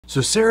So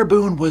Sarah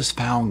Boone was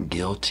found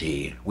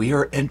guilty. We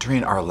are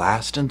entering our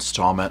last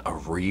installment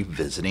of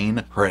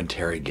revisiting her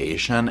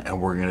interrogation,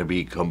 and we're going to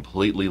be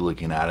completely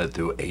looking at it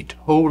through a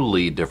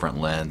totally different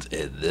lens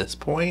at this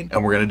point,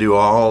 and we're going to do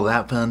all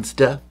that fun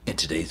stuff in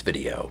today's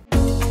video.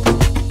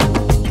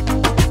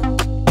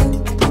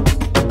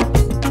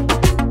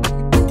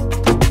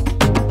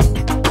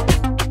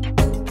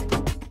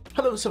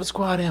 Hello Sofa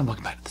Squad, and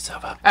welcome back to the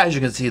sofa. As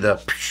you can see,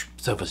 the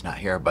sofa's not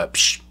here, but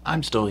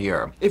I'm still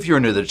here. If you're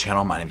new to the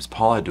channel, my name is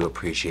Paul. I do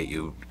appreciate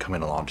you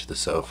coming along to the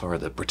sofa, or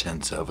the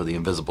pretend sofa, the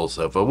invisible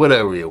sofa,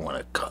 whatever you want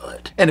to call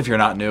it. And if you're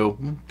not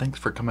new, thanks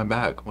for coming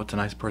back. What's a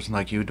nice person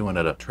like you doing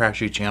at a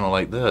trashy channel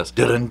like this?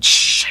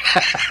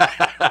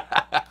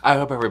 I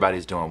hope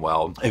everybody's doing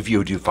well. If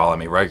you do follow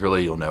me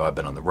regularly, you'll know I've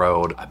been on the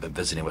road. I've been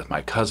visiting with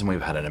my cousin.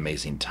 We've had an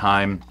amazing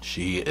time.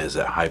 She is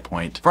at High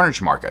Point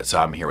Furniture Market, so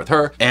I'm here with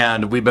her.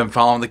 And we've been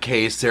following the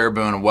case, Sarah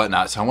Boone and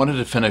whatnot. So I wanted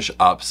to finish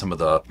up some of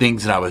the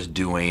things that I was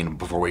doing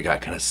before we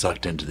got kind of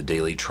sucked into the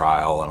daily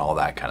trial and all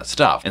that kind of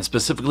stuff. And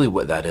specifically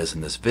what that is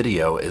in this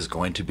video is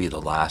going to be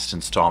the last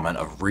installment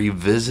of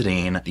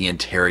revisiting the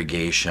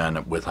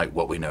interrogation with like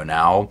what we know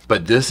now.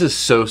 But this is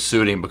so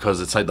suiting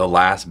because it's like the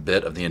last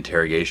bit of the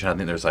interrogation. I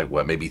think there's like,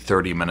 what, maybe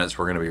 30 minutes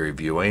we're going to be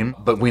reviewing,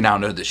 but we now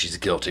know that she's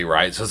guilty,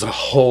 right? So it's a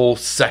whole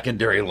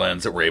secondary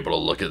lens that we're able to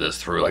look at this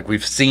through. Like,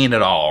 we've seen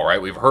it all,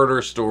 right? We've heard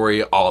her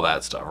story, all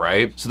that stuff,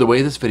 right? So the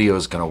way this video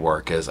is going to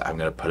work is I'm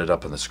going to put it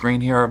up on the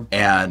screen here,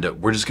 and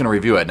we're just going to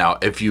review it. Now,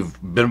 if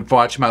you've been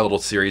watching my little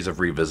series of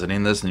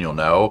revisiting this, then you'll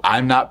know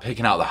I'm not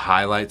picking out the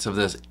highlights of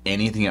this,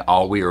 anything at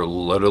all. We are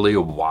literally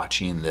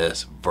watching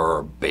this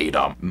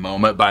verbatim,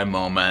 moment by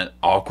moment,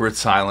 awkward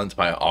silence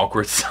by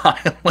awkward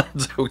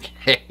silence,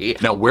 okay?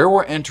 Now, where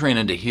we're entering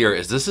into here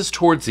is this is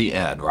towards the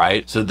end,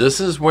 right? So this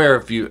is where,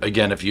 if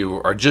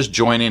you are just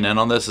joining in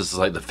on this, this is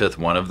like the 5th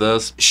one of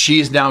this.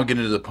 She's now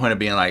getting to the point of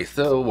being like,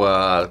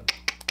 so,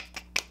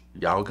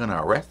 y'all gonna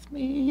arrest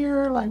me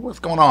here? Like, what's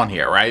going on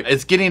here, right?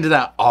 It's getting to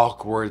that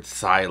awkward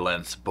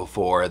silence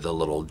before the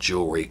little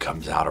jewelry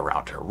comes out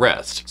around her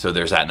wrist. So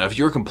there's that. Now, if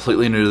you're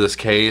completely new to this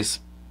case,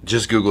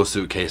 just Google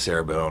suitcase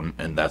Sarah Boone,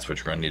 and that's what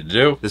you're going to need to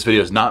do. This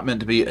video is not meant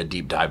to be a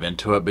deep dive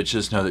into it, but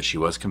just know that she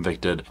was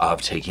convicted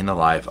of taking the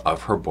life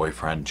of her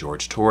boyfriend,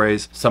 Jorge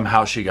Torres.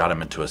 Somehow she got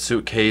him into a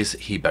suitcase.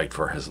 He begged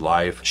for his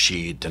life.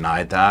 She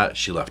denied that.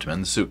 She left him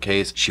in the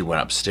suitcase. She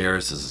went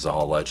upstairs. This is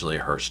all allegedly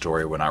her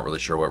story. We're not really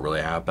sure what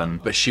really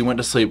happened. But she went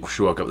to sleep.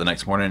 She woke up the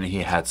next morning, and he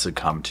had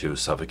succumbed to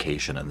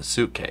suffocation in the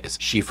suitcase.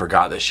 She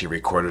forgot that she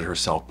recorded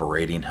herself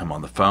berating him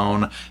on the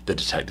phone. The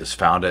detectives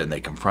found it, and they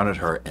confronted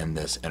her in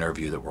this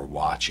interview that we're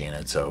watching.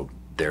 And so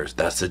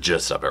that's the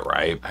gist of it,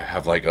 right? I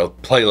have like a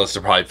playlist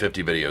of probably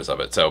 50 videos of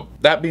it. So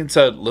that being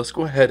said, let's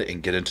go ahead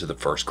and get into the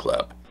first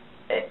clip.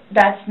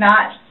 That's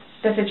not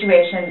the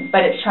situation,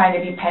 but it's trying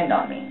to be pinned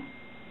on me.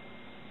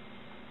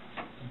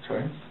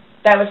 Okay.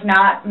 That was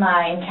not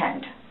my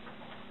intent.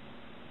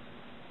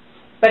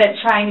 But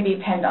it's trying to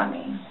be pinned on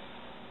me.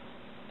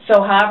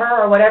 So however,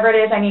 or whatever it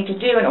is I need to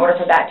do in order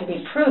for that to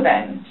be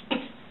proven,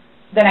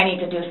 then I need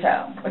to do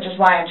so, which is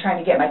why I'm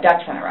trying to get my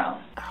ducks in a row.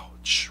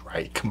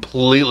 Right?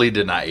 Completely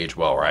did not age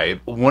well, right?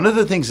 One of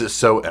the things that's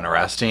so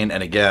interesting,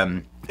 and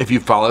again, if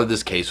you followed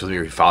this case with me,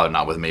 or you followed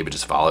not with me, but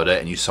just followed it,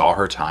 and you saw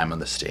her time on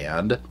the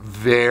stand,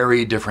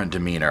 very different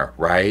demeanor,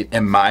 right?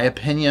 In my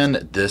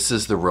opinion, this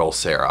is the real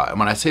Sarah. And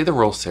when I say the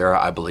real Sarah,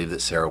 I believe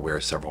that Sarah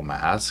wears several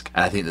masks,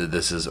 and I think that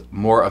this is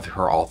more of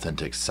her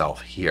authentic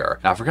self here.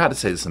 Now, I forgot to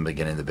say this in the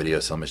beginning of the video,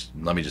 so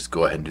let me just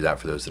go ahead and do that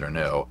for those that are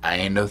new. I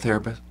ain't no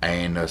therapist, I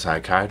ain't no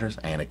psychiatrist,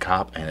 I ain't a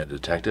cop, I ain't a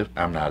detective,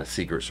 I'm not a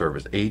Secret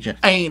Service agent,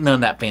 I ain't none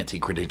of that fancy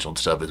credentialed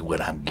stuff is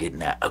what I'm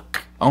getting at.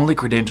 Okay. Only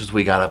credentials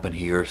we got up in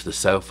here is the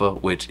sofa,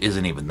 which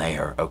isn't even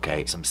there,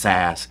 okay? Some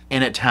sass,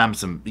 and at times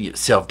some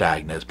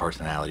self-diagnosed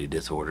personality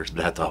disorders,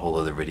 but that's a whole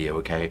other video,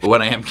 okay? But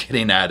what I am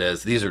getting at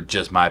is these are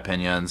just my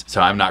opinions,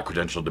 so I'm not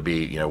credentialed to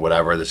be,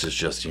 whatever. This is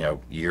just,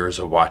 years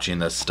of watching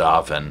this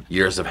stuff and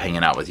years of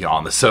hanging out with y'all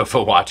on the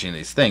sofa watching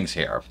these things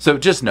here. So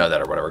just know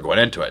that or whatever going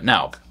into it.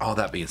 Now, all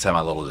that being said,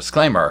 my little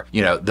disclaimer,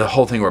 the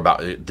whole thing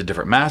about the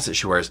different masks that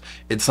she wears,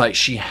 it's like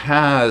she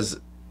has,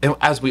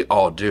 as we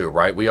all do,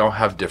 right? We all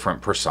have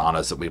different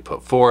personas that we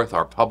put forth,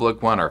 our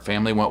public one, our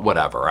family one,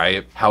 whatever,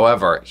 right?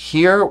 However,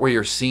 here where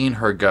you're seeing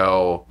her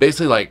go,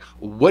 basically like,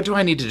 what do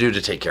I need to do to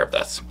take care of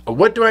this?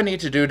 What do I need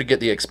to do to get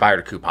the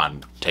expired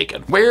coupon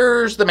taken?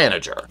 Where's the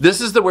manager?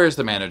 This is the where's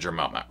the manager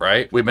moment,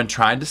 right? We've been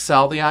trying to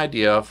sell the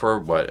idea for,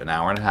 what, an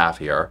hour and a half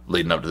here,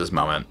 leading up to this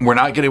moment. We're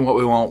not getting what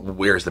we want.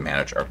 Where's the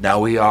manager? Now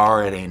we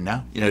are at a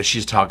no.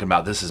 She's talking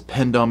about this is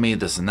pinned on me,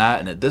 this and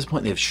that. And at this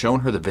point, they've shown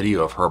her the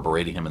video of her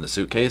berating him in the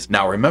suitcase.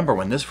 Now, remember, remember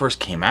when this first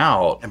came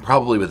out, and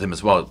probably with him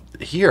as well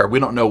here, we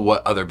don't know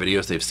what other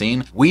videos they've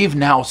seen. We've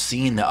now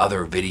seen the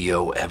other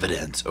video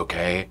evidence,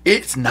 okay?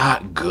 It's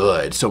not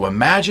good. So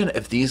imagine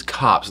if these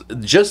cops,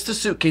 just the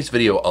suitcase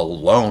video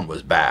alone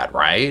was bad,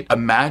 right?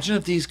 Imagine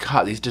if these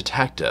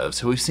detectives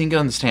who we've seen get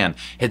on the stand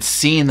had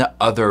seen the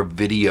other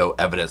video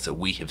evidence that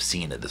we have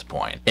seen at this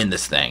point in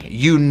this thing.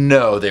 You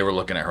know they were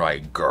looking at her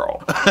like,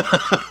 girl.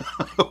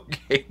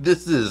 Okay,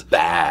 this is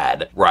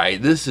bad,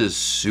 right? This is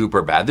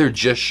super bad. They're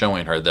just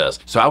showing her this.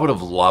 So I would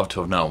have loved to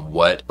have known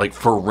what like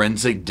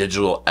forensic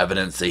digital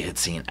evidence they had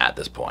seen at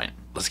this point.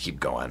 Let's keep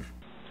going.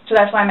 So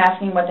that's why I'm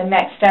asking what the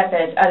next step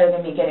is other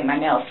than me getting my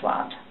nails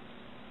swabbed.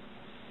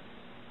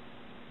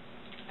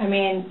 I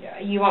mean,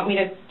 you want me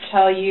to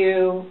tell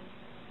you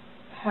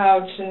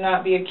how to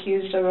not be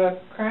accused of a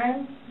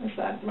crime? Is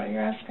that what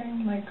you're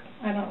asking? Like,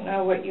 I don't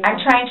know what you want.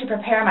 I'm trying to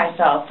prepare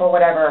myself for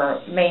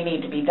whatever may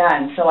need to be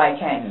done so I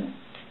can,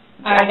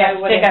 I guess,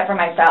 stick up for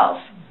myself.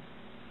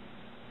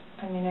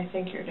 I mean, I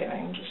think you're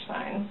doing just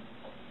fine.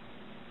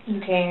 You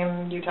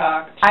came, you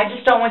talked. I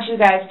just don't want you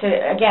guys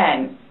to,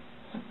 again,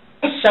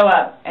 show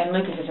up and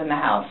Lucas is in the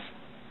house.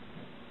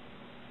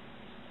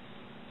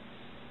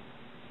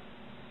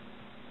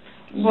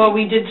 Well,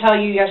 we did tell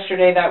you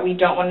yesterday that we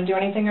don't want to do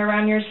anything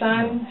around your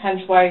son,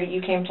 hence why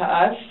you came to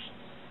us.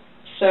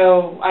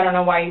 So I don't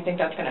know why you think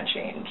that's going to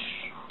change.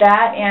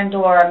 That and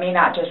or me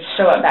not just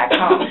show up back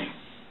home.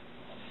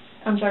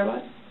 I'm sorry,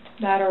 what?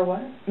 That or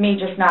what? Me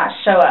just not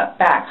show up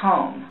back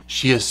home.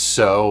 She is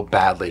so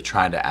badly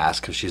trying to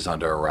ask if she's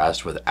under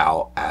arrest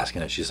without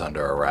asking if she's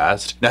under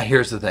arrest. Now,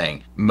 here's the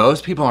thing.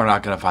 Most people are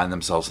not going to find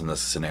themselves in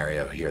this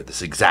scenario here,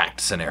 this exact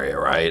scenario,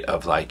 right?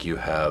 Of like you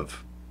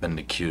have been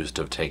accused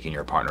of taking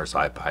your partner's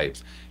eye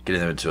pipes,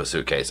 getting them into a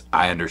suitcase.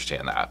 I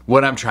understand that.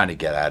 What I'm trying to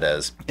get at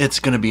is it's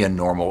going to be a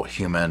normal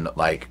human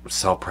like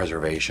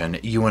self-preservation.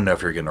 You wouldn't know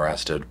if you're getting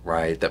arrested,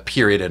 right? That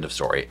period, end of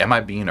story. Am I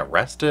being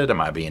arrested?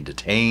 Am I being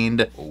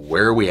detained?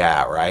 Where are we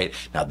at, right?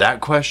 Now that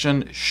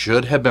question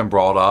should have been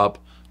brought up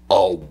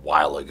a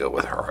while ago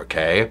with her,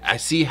 okay? I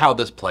see how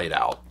this played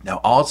out.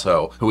 Now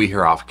also, who we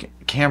hear off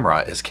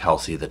camera is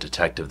Kelsey, the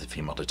detective, the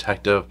female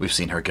detective. We've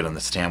seen her get on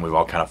the stand. We've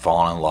all kind of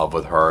fallen in love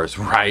with her,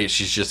 right?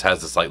 She just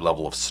has this like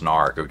level of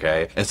snark,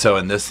 okay? And so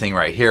in this thing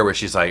right here where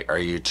she's like, are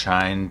you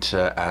trying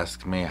to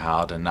ask me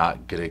how to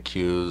not get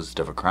accused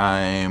of a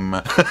crime?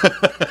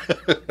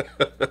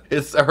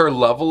 It's her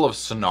level of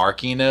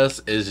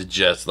snarkiness is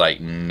just like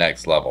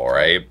next level,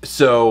 right?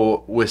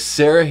 So with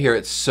Sarah here,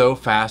 it's so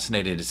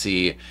fascinating to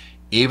see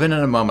even in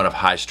a moment of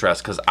high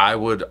stress, because I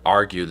would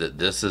argue that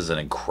this is an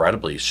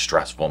incredibly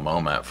stressful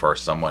moment for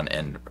someone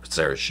in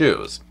Sarah's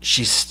shoes.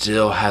 She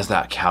still has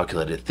that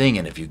calculated thing.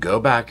 And if you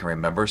go back and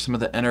remember some of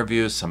the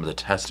interviews, some of the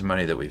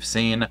testimony that we've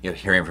seen, you know,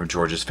 hearing from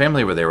George's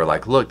family where they were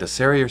like, look, the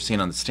Sarah you're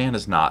seeing on the stand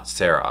is not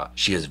Sarah.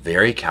 She is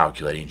very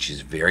calculating. She's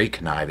very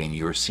conniving.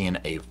 You're seeing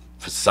a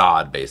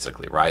facade,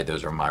 basically, right?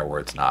 Those are my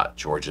words, not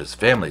George's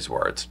family's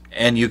words.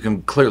 And you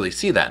can clearly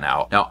see that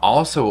now. Now,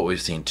 also what we've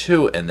seen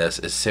too in this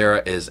is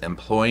Sarah is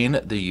employing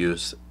the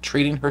use,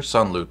 treating her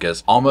son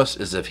Lucas almost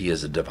as if he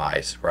is a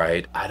device,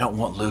 right? I don't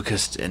want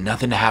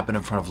nothing to happen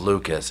in front of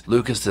Lucas.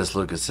 Lucas this,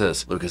 Lucas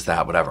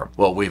that, whatever.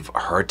 Well, we've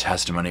heard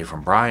testimony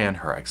from Brian,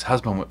 her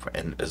ex-husband,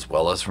 and as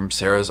well as from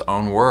Sarah's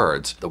own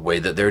words, the way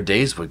that their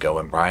days would go.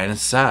 And Brian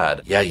has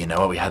said, yeah, you know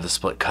what, we had the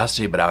split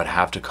custody, but I would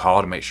have to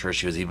call to make sure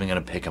she was even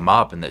going to pick him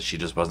up and that she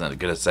just wasn't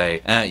going to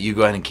say, you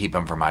go ahead and keep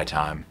him for my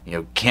time. You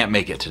know, can't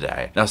make it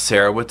today. Now,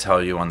 Sarah would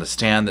tell you on the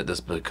stand that this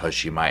is because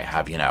she might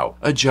have, you know,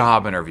 a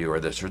job interview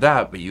or this or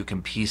that, but you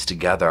can piece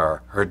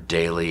together her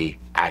daily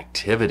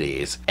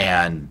activities,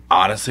 and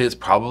honestly it's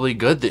probably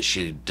good that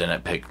she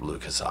didn't pick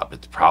Lucas up.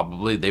 It's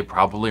probably they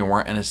probably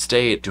weren't in a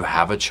state to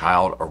have a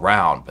child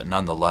around, but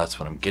nonetheless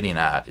what I'm getting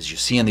at is you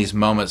see in these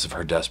moments of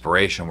her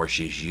desperation where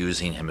she's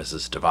using him as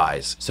this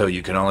device. So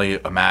you can only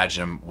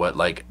imagine what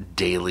like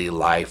daily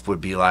life would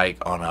be like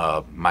on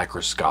a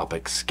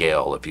microscopic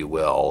scale, if you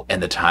will,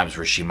 and the times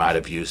where she might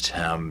have used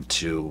him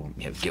to,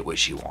 you know, get what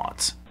she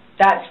wants.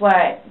 That's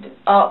what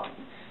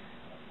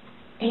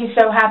he's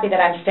so happy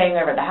that I'm staying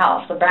over at the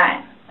house with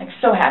Brian. Like,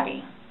 so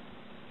happy.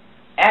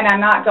 And I'm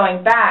not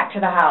going back to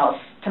the house,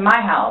 to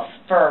my house,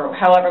 for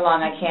however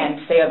long I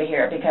can stay over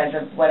here because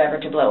of whatever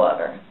to blow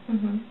over.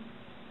 Mm-hmm.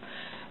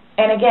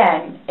 And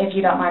again, if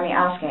you don't mind me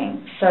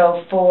asking,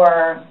 so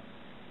for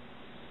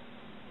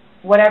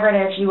whatever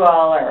it is you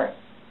all are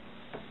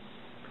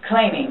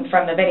claiming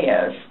from the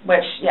videos,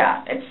 which,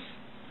 yeah,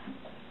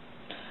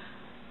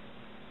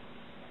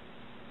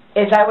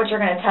 is that what you're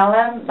going to tell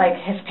them? Like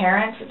his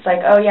parents? It's like,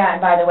 oh yeah,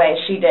 and by the way,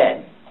 she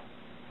did.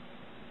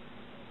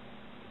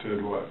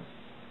 Did what?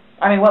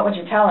 I mean, what would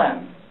you tell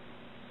him?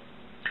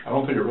 I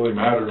don't think it really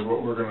matters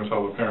what we're going to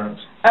tell the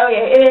parents. Oh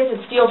yeah, it is.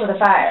 It's fuel to the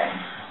fire.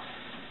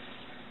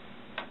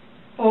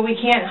 Well, we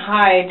can't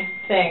hide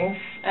things,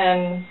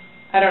 and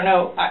I don't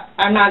know.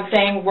 I'm not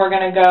saying we're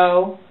going to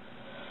go.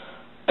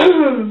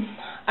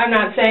 I'm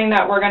not saying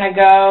that we're going to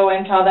go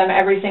and tell them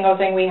every single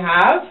thing we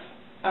have.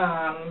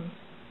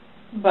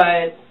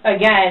 But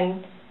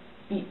again,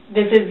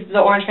 this is the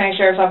Orange County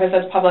Sheriff's Office,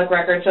 that's public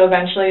record, so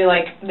eventually,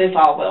 like, this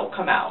all will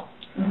come out.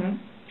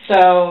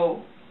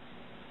 So,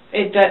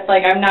 it does,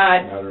 like, I'm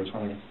not, Matter of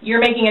time. you're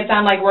making it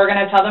sound like we're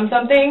going to tell them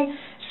something,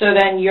 so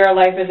then your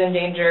life is in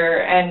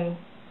danger, and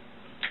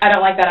I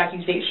don't like that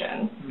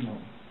accusation. No.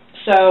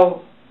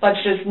 So,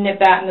 let's just nip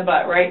that in the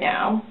butt right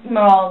now.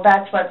 Well,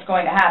 that's what's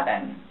going to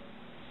happen.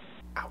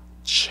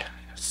 Ouch.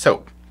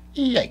 So,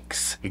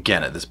 yikes.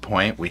 Again, at this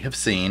point, we have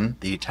seen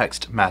the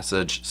text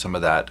message, some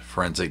of that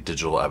forensic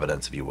digital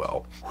evidence, if you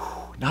will.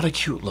 Whew, not a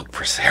cute look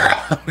for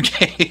Sarah,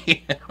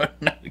 okay?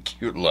 Not a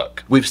cute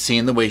look. We've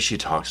seen the way she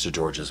talks to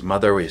George's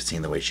mother. We've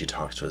seen the way she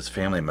talks to his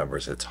family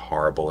members. It's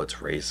horrible. It's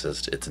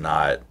racist. It's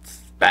not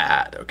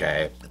bad,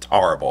 okay? It's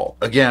horrible.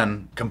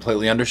 Again,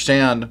 completely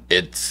understand.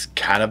 It's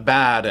kind of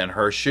bad in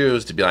her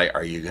shoes to be like,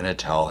 are you going to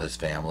tell his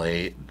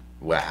family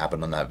what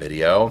happened on that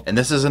video? And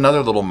this is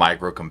another little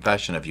micro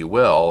confession, if you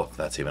will, if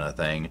that's even a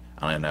thing.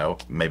 I don't know.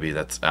 Maybe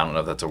that's, I don't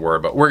know if that's a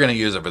word, but we're going to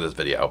use it for this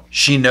video.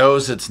 She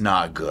knows it's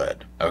not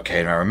good.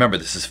 Okay. Now remember,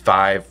 this is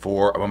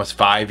almost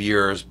 5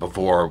 years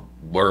before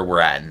where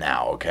we're at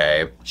now.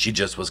 Okay. She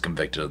just was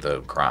convicted of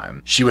the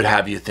crime. She would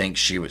have you think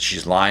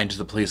she's lying to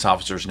the police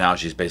officers now.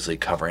 She's basically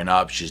covering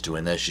up. She's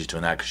doing this, she's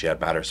doing that because she had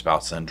battered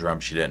spouse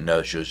syndrome. She didn't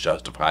know she was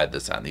justified,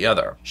 this, that, and the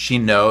other. She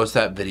knows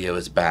that video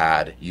is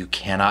bad. You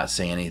cannot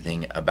say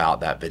anything about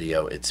that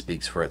video. It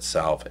speaks for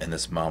itself in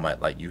this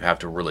moment. Like, you have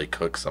to really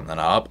cook something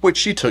up, which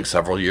she took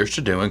several years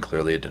to do, and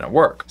clearly it didn't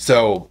work.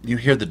 So you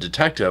hear the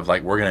detective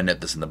like, we're gonna nip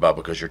this in the bud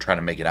because you're trying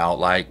to make it out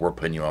like we're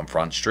putting you on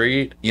Front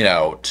Street, you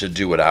know, to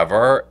do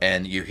whatever.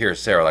 And you hear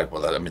Sarah like,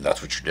 well, I mean, that's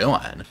what you're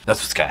doing.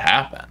 That's what's gonna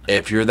happen.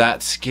 If you're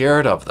that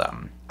scared of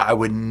them, I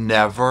would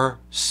never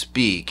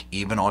speak,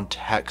 even on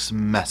text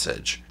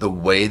message, the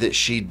way that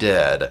she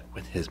did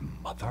with his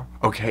mother.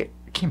 Okay.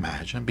 Can you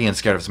imagine being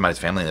scared of somebody's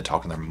family and then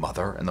talking to their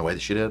mother in the way that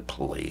she did?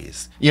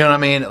 Please. You know what I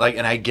mean? Like,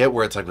 and I get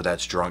where it's like, well,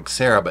 that's drunk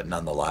Sarah, but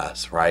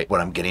nonetheless, right?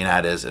 What I'm getting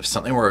at is if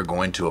something were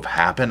going to have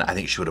happened, I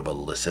think she would have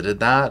elicited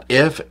that.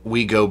 If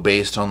we go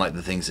based on like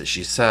the things that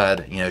she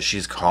said, you know,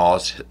 she's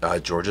caused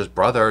George's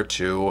brother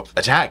to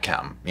attack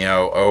him, you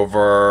know,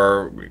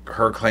 over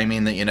her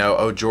claiming that, you know,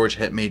 oh, George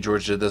hit me,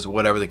 George did this,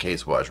 whatever the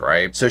case was,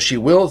 right? So she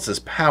wields this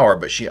power,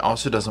 but she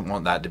also doesn't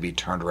want that to be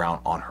turned around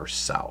on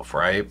herself,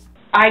 right?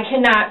 I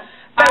cannot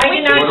What are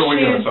we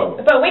going to tell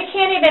them? But we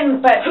can't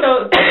even, but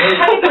so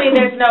technically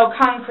there's no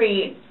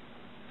concrete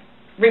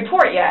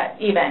report yet,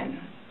 even.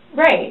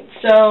 Right,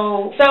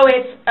 so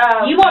it's,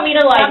 you want me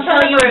to like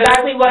tell you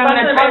exactly what I'm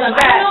going to tell them.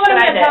 I don't know what I'm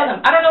going to tell them.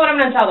 I don't know what I'm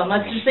going to tell them.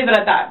 Let's just leave it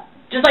at that.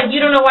 Just like you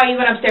don't know why you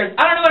went upstairs.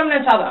 I don't know what I'm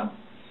going to tell them.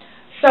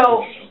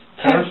 So,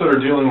 Parents that are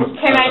dealing with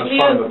can I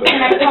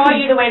call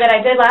you the way that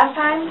I did last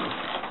time?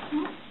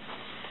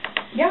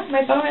 Yeah,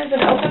 my phone is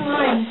an open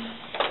line.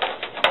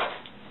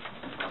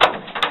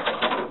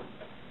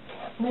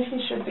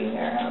 Missy should be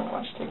here. I don't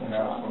watch taking so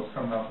long. Let's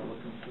come out to look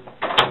and see.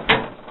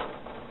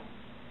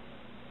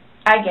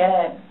 I get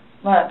it.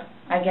 Look,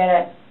 I get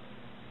it.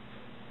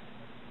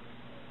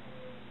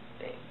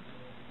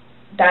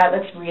 That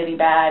looks really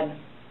bad.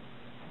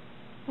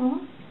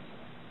 So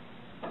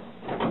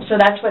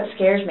that's what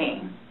scares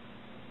me.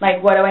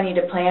 Like, what do I need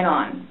to plan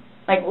on?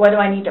 Like, what do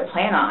I need to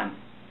plan on?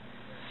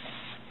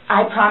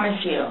 I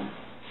promise you,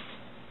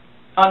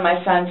 on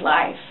my son's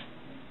life,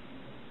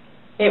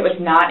 it was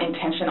not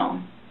intentional.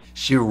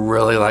 She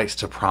really likes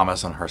to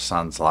promise on her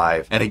son's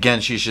life. And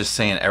again, she's just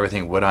saying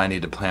everything, what I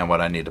need to plan,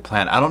 what I need to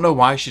plan. I don't know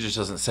why she just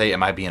doesn't say,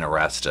 am I being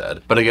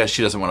arrested? But I guess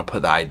she doesn't want to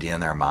put the idea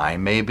in their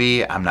mind,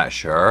 maybe. I'm not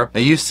sure. Now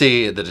you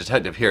see the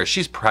detective here,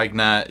 she's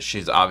pregnant.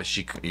 She's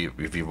obviously,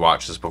 if you've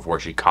watched this before,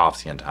 she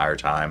coughs the entire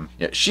time.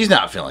 Yeah, she's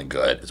not feeling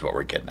good is what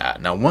we're getting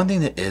at. Now, one thing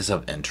that is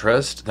of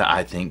interest that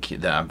I think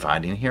that I'm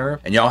finding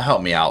here, and y'all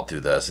help me out through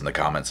this in the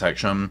comment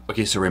section.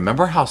 Okay, so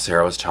remember how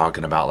Sarah was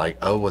talking about like,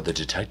 oh, well, the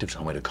detective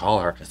told me to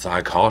call her. And so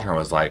I called her and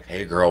was like,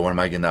 hey girl, when am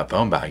I getting that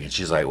phone back? And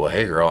she's like, well,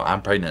 hey girl,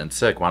 I'm pregnant and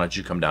sick. Why don't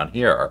you come down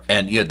here?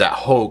 And you had that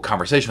whole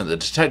conversation with the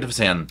detective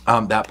saying,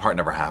 that part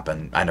never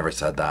happened. I never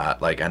said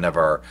that. Like, I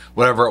never,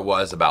 whatever it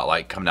was about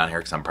like, come down here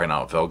because I'm pregnant, I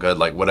don't feel good.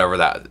 Like, whatever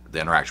the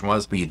interaction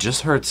was. But you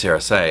just heard Sarah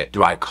say,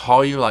 do I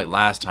call you like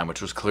last time?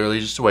 Which was clearly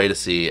just a way to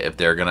see if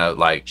they're gonna,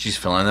 like, she's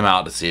filling them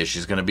out to see if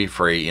she's gonna be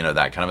free, you know,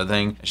 that kind of a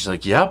thing. And she's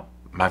like, yep.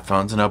 My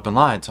phone's an open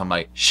line. So I'm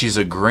like, she's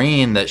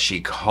agreeing that she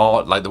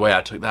called, like the way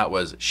I took that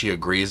was she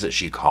agrees that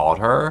she called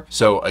her.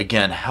 So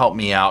again, help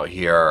me out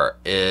here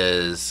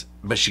is,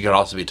 but she could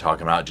also be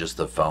talking about just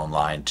the phone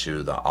line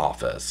to the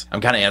office.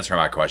 I'm kind of answering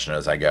my question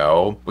as I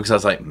go because I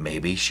was like,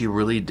 maybe she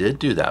really did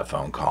do that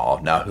phone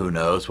call. Now, who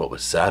knows what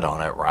was said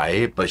on it,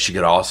 right? But she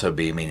could also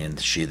be meaning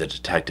she, the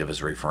detective,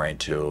 is referring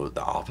to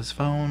the office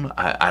phone.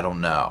 I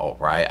don't know,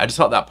 right? I just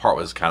thought that part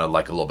was kind of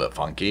like a little bit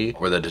funky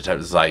where the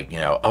detective is like, you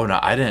know, oh no,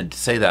 I didn't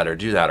say that or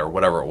do that or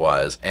whatever it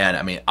was. And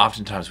I mean,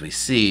 oftentimes we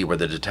see where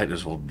the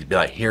detectives will be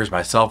like, here's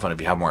my cell phone.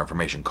 If you have more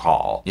information,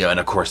 call. You know, and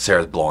of course,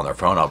 Sarah's blowing their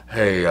phone up.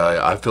 Hey,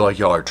 I feel like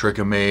y'all are tricking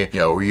tricking me? You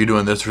know, were you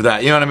doing this or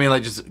that? You know what I mean?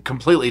 Like, just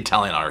completely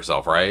telling on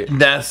herself, right?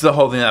 That's the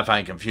whole thing that I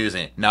find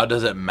confusing. Now,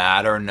 does it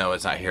matter? No,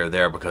 it's not here or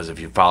there, because if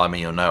you follow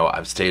me, you'll know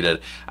I've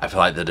stated I feel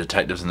like the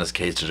detectives in this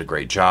case did a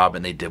great job,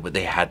 and they did what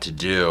they had to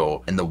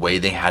do in the way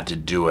they had to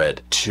do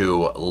it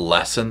to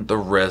lessen the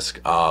risk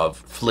of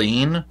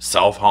fleeing,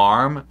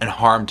 self-harm, and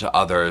harm to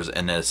others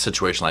in a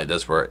situation like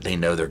this where they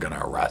know they're going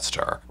to arrest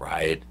her,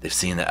 right? They've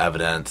seen the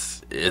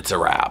evidence. It's a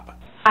wrap.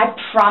 I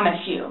promise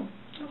you,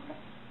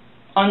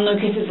 on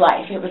Lucas's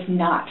life, it was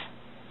not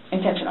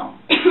intentional.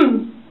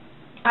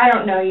 I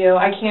don't know you.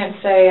 I can't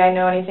say I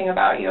know anything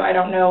about you. I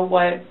don't know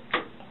what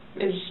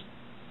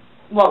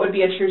would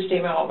be a true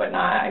statement, what would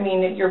not. I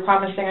mean, you're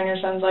promising on your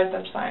son's life,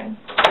 that's fine.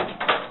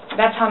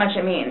 That's how much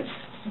it means.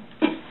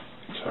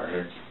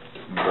 Sorry.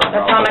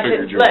 That's how much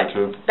it,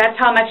 look, that's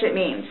how much it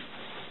means.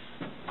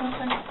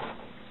 Okay.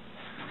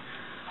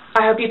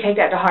 I hope you take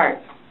that to heart.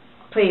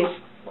 Please.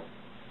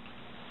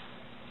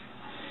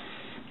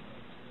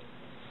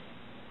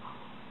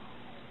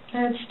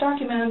 And it's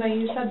documented that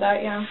you said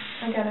that, yeah.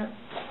 I get it.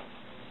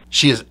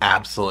 She is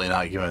absolutely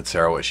not giving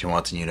Sarah what she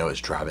wants, and you know it's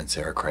driving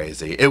Sarah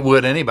crazy. It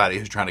would anybody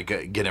who's trying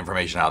to get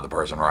information out of the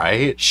person,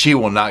 right? She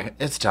will not.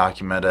 It's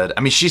documented.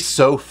 I mean, she's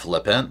so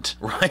flippant,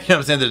 right? You know what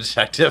I'm saying? The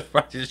detective,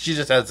 right? She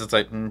just has this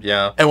like,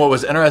 yeah. And what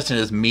was interesting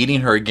is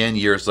meeting her again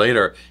years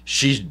later,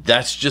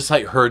 that's just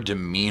like her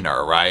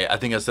demeanor, right? I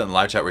think I said in the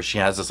live chat where she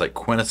has this like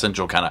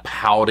quintessential kind of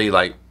pouty,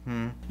 like,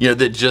 you know,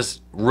 that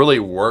just really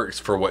works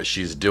for what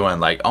she's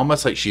doing. Like,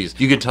 almost like you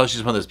can tell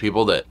she's one of those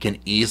people that can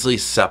easily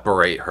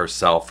separate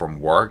herself from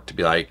work to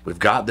be like, we've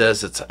got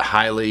this, it's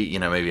highly, you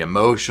know, maybe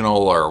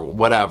emotional or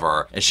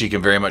whatever. And she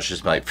can very much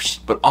just be like, psh.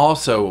 But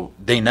also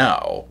they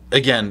know,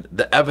 again,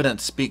 the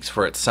evidence speaks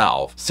for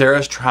itself.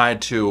 Sarah's tried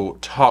to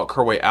talk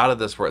her way out of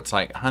this where it's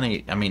like,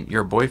 honey, I mean,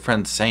 your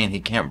boyfriend's saying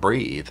he can't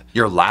breathe.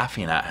 You're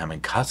laughing at him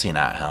and cussing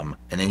at him,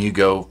 and then you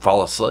go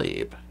fall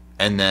asleep.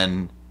 And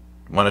then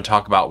want to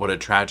talk about what a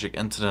tragic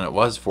incident it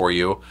was for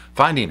you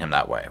finding him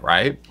that way,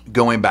 right?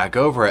 Going back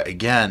over it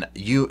again,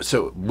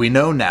 so we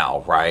know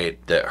now, right,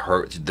 that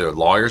their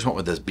lawyers went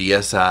with this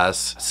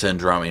BSS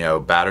syndrome, you know,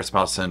 battered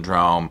spouse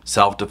syndrome,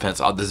 self-defense,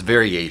 all these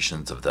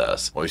variations of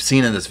this. What we've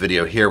seen in this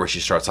video here where she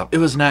starts off, it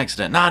was an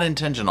accident, not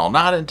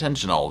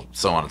intentional,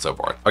 so on and so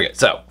forth. Okay,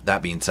 so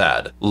that being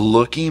said,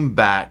 looking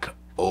back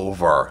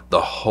over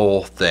the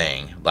whole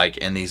thing, like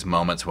in these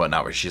moments,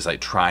 whatnot, where she's like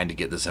trying to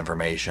get this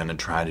information and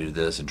trying to do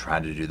this and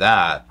trying to do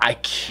that, I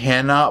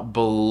cannot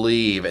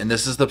believe, and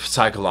this is the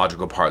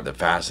psychological part that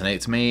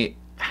fascinates me,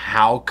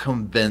 how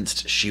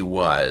convinced she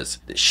was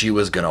that she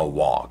was gonna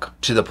walk,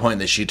 to the point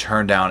that she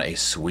turned down a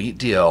sweet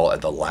deal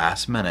at the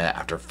last minute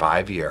after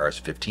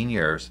 15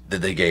 years that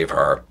they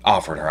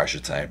offered her, I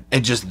should say.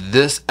 And just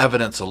this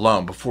evidence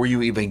alone, before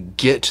you even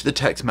get to the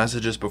text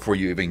messages, before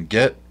you even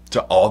get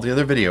to all the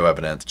other video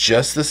evidence,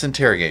 just this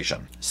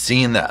interrogation,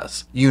 seeing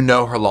this, you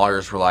know her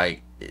lawyers were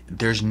like,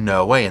 there's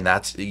no way. And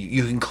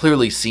you can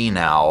clearly see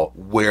now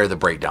where the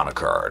breakdown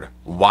occurred,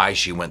 why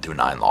she went through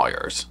 9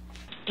 lawyers.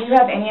 Do you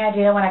have any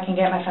idea when I can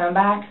get my phone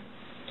back?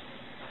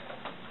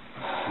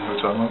 No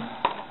telling.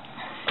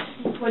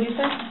 What did you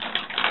say?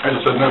 I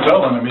just said no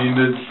telling. I mean,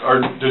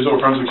 our digital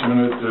forensics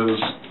unit is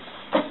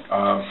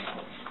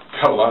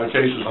got a lot of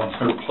cases on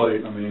their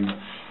plate. I mean,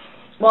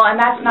 well, and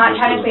that's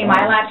not technically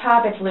my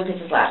laptop, it's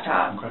Lucas's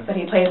laptop. Okay. But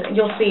he plays,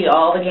 you'll see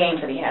all the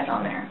games that he has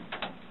on there.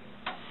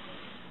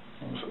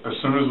 as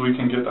soon as we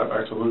can get that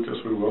back to Lucas,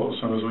 we will. As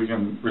soon as we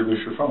can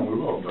release your phone, we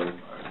will. But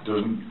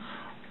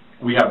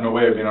we have no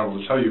way of being able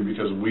to tell you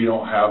because we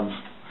don't have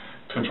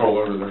control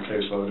over their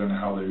caseload and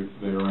how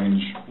they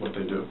arrange what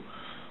they do.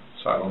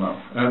 So I don't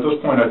know. And at this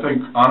point, I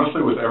think,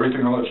 honestly, with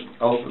everything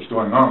else that's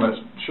going on, that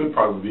should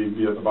probably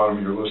be at the bottom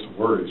of your list of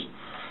worries.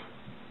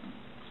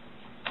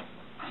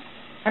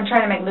 I'm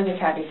trying to make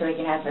Lucas happy so he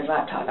can have his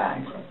laptop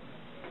back. Okay.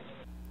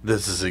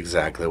 This is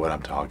exactly what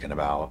I'm talking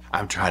about.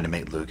 I'm trying to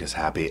make Lucas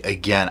happy.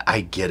 Again,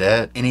 I get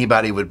it.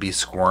 Anybody would be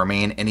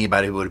squirming.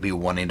 Anybody would be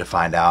wanting to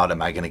find out, am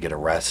I going to get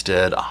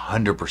arrested?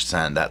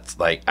 100%. That's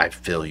like, I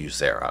feel you,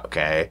 Sarah,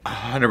 okay?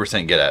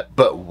 100% get it.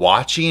 But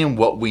watching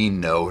what we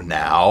know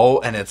now,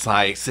 and it's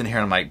like sitting here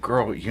and I'm like,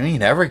 girl, you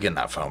ain't ever getting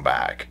that phone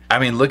back. I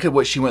mean, look at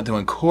what she went through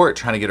in court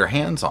trying to get her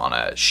hands on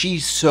it. She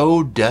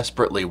so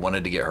desperately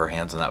wanted to get her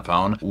hands on that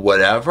phone.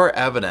 Whatever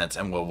evidence,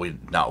 and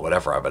not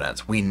whatever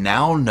evidence, we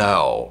now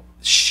know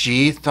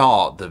she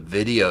thought the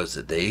videos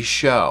that they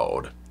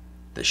showed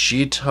that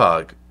she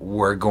took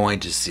were going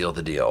to seal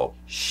the deal.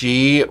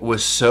 She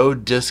was so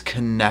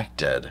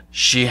disconnected.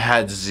 She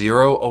had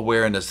zero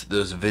awareness that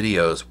those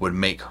videos would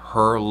make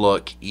her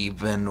look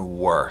even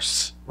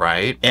worse,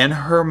 right? In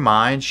her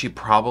mind, she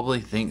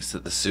probably thinks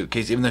that the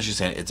suitcase, even though she's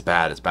saying it's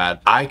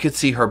bad, I could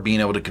see her being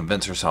able to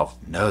convince herself,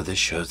 no, this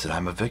shows that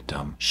I'm a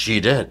victim. She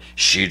did.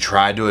 She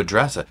tried to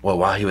address it. Well,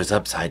 while he was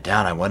upside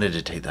down, I wanted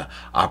to take the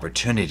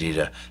opportunity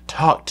to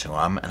talk to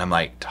him. And I'm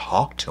like,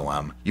 talk to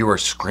him? You were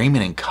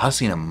screaming and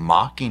cussing and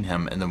mocking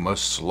him in the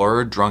most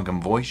slurred,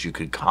 drunken voice you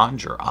could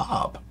conjure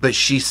up. But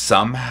she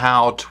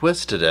somehow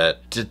twisted it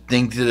to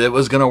think that it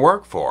was going to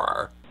work for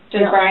her.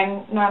 Did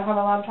Brian not have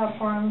a laptop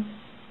for him?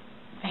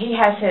 he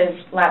has his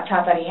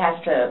laptop that he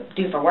has to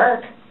do for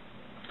work,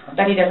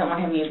 that he doesn't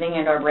want him using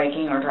it or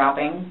breaking or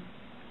dropping.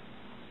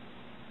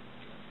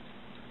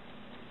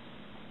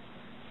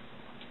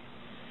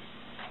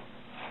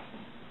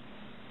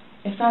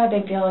 It's not a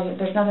big deal.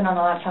 There's nothing on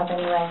the laptop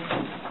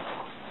anyway.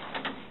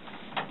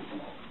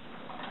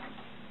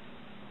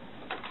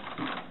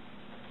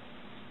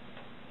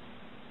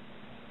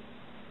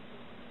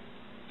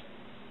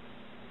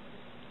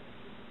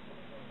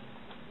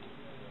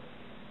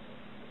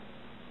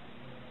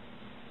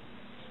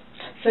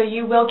 So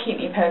you will keep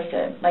me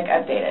posted, like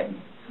updated.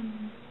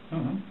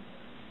 Mm-hmm.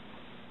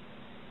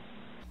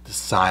 The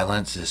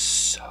silence is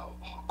so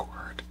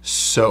awkward.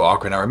 So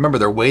awkward. Now remember,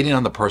 they're waiting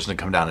on the person to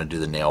come down and do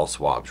the nail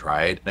swabs,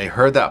 right? They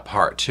heard that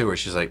part too, where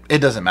she's like, it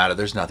doesn't matter,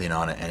 there's nothing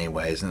on it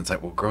anyways. And it's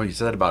like, well, girl, you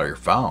said that about your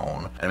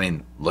phone. I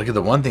mean, look at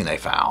the one thing they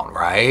found,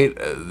 right?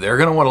 They're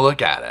going to want to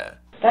look at it.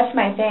 That's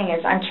my thing,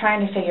 is I'm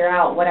trying to figure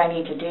out what I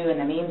need to do in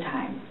the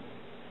meantime.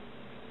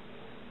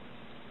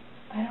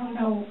 I don't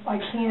know. I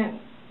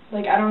can't.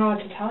 Like, I don't know what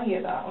to tell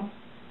you, though.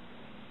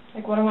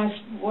 Like, what?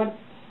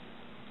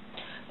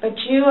 But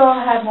you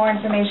all have more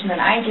information than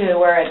I do,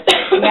 where it's,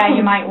 yeah,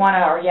 you might want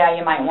to, or yeah,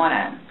 you might want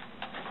to.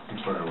 I'm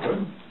sorry,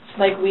 what?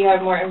 Like, we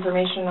have more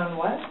information on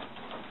what?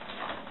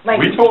 Like,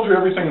 we told you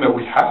everything that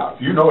we have.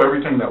 You know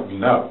everything that we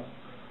know.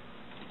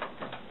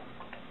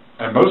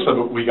 And most of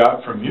it we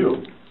got from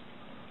you.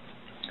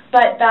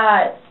 but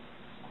that,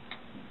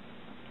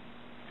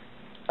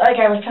 like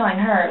I was telling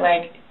her,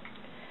 like,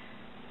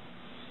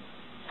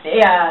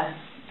 yeah,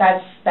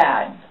 that's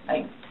bad.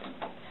 Like,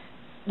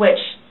 which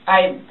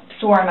I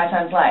swore in my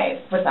son's life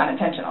was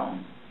unintentional.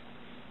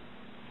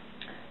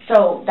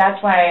 So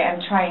that's why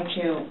I'm trying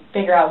to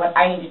figure out what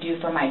I need to do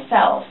for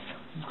myself.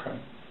 Okay.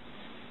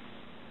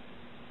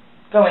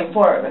 Going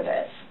forward with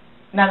this,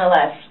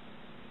 nonetheless,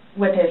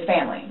 with his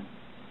family.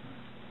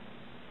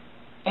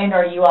 And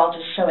are you all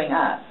just showing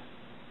up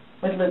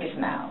with Lucas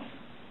in the house?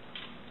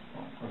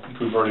 I think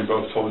we've already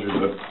both told you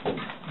that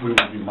we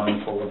would be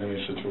mindful of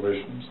any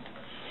situations.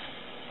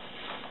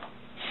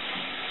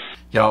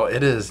 Yo,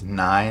 it is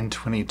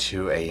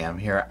 9:22 a.m.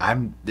 here.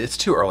 It's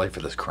too early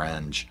for this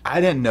cringe. I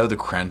didn't know the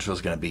cringe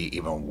was going to be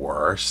even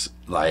worse.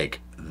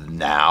 Like,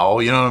 now,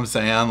 you know what I'm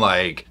saying?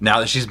 Like, now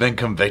that she's been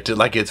convicted,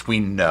 like,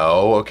 we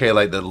know, okay,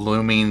 like, the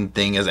looming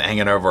thing is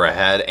hanging over her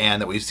head, and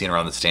that we've seen her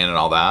on the stand and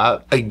all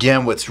that.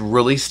 Again, what's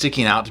really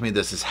sticking out to me,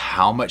 this is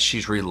how much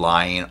she's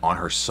relying on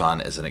her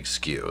son as an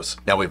excuse.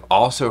 Now, we've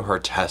also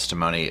heard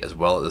testimony as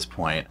well at this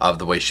point of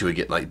the way she would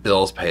get, like,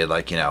 bills paid,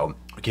 like, you know,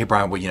 okay,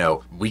 Brian, well, you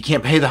know, we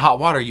can't pay the hot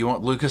water. You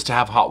want Lucas to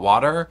have hot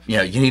water? You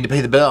know, you need to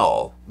pay the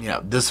bill. You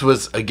know, this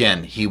was,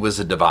 again, he was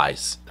a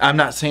device. I'm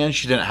not saying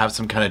she didn't have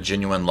some kind of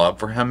genuine love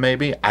for him,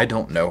 maybe. I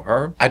don't know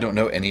her. I don't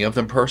know any of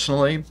them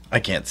personally. I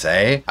can't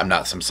say. I'm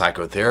not some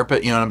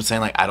psychotherapist, you know what I'm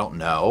saying? Like, I don't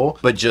know.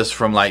 But just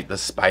from, like, the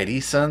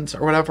spidey sense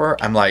or whatever,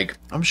 I'm like,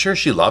 I'm sure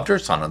she loved her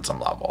son on some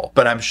level.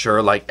 But I'm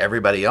sure, like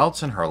everybody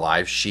else in her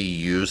life, she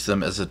used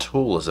them as a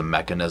tool, as a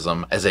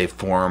mechanism, as a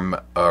form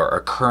or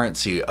a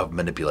currency of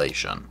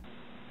manipulation.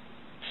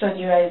 So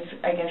you guys,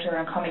 I guess you're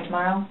going to call me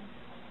tomorrow?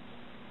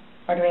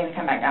 Or do we need to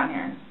come back down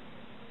here?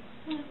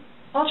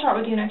 I'll chat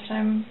with you next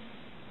time.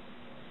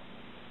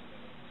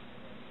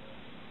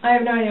 I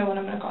have no idea when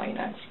I'm going to call you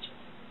next.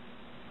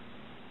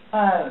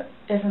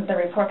 Isn't the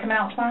report coming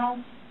out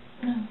tomorrow?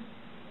 No.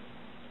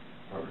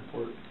 What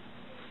report?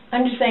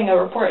 I'm just saying a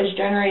report is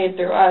generated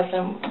through us,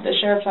 and the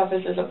sheriff's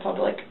office is a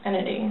public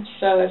entity.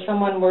 So if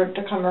someone were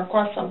to come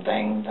request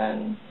something,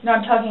 then... No,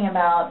 I'm talking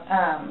about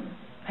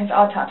his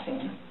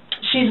autopsy.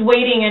 She's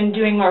waiting and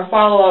doing more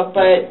follow-up,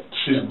 but...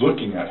 She's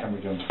looking at him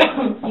again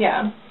tomorrow.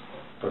 Yeah.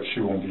 But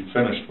she won't be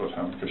finished with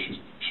him because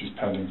she's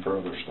pending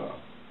further stuff.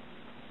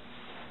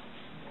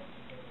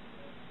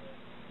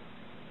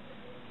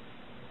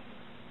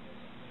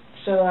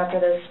 So after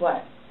this,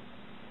 what?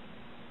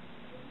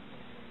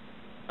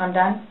 I'm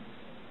done?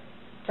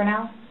 For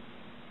now?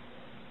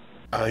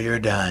 Oh, you're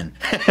done.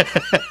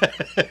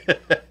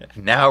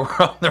 Now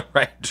we're on the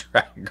right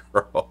track,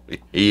 girl.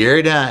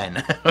 You're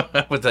done.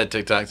 What's that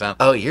TikTok sound?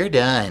 Oh, you're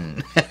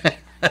done.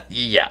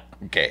 Yeah.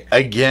 Okay.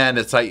 Again,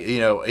 it's like, you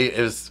know,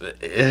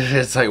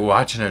 it's like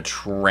watching a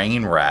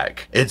train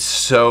wreck. It's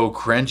so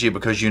cringy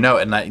because, you know,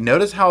 and I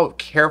notice how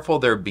careful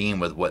they're being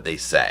with what they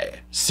say.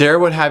 Sarah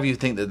would have you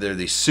think that they're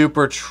these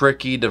super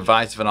tricky,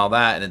 divisive and all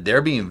that, and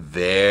they're being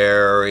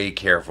very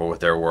careful with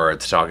their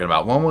words, talking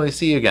about, when will we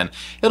see you again?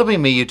 It'll be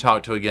me you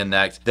talk to again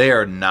next. They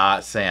are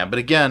not saying, but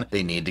again,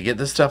 they need to get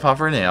this stuff off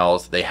her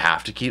nails. They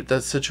have to keep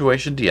the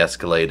situation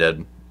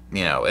de-escalated.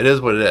 You know, it is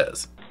what it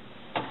is.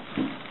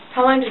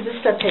 How long does this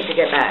stuff take to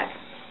get back?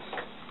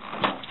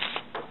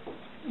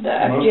 The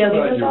Most FGLE of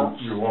that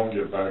results? you won't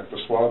get back. The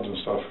swabs and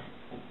stuff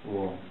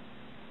will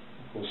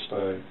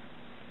stay.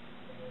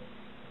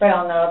 But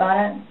I'll know about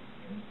it?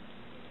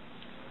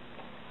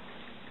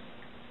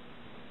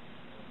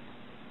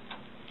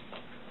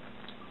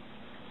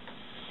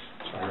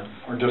 Sorry.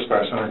 Our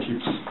dispatch center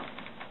keeps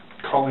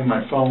calling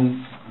my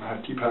phone, and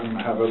I keep having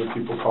to have other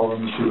people call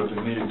them to see what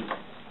they need.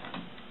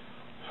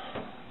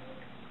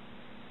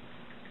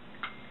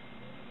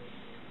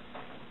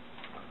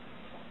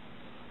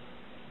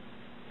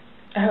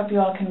 I hope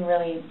you all can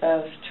really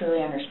both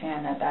truly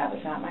understand that that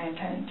was not my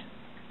intent.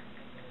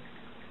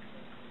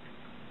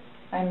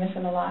 I miss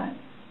him a lot.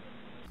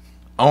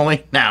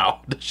 Only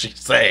now does she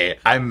say,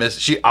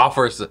 she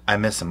offers, I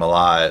miss him a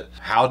lot.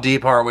 How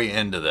deep are we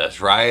into this,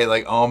 right?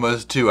 Like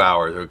almost 2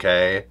 hours,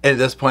 okay? And at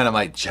this point, I'm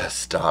like, just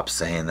stop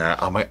saying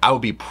that. I'm like, I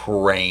would be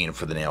praying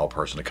for the nail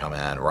person to come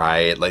in,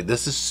 right? Like,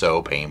 this is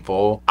so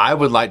painful. I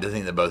would like to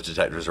think that both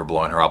detectives are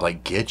blowing her up.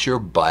 Like, get your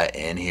butt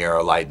in here.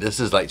 Like, this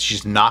is like,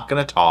 she's not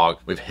gonna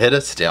talk. We've hit a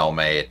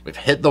stalemate. We've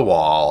hit the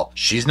wall.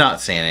 She's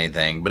not saying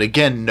anything. But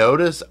again,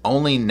 notice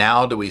only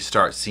now do we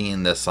start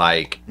seeing this,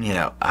 like, you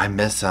know, I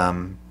miss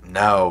him.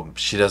 No,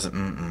 she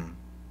doesn't.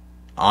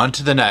 On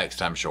to the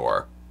next, I'm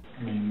sure.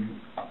 I mean,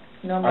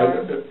 No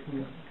more.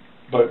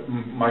 but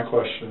my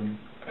question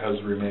has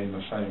remained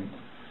the same.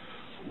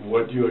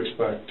 What do you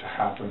expect to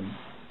happen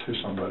to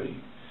somebody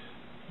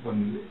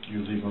when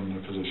you leave them in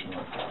a position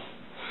like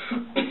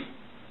that?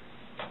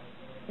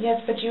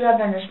 Yes, but you have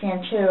to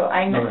understand too.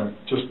 I know. No,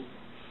 just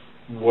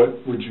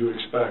what would you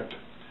expect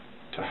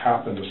to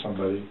happen to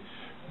somebody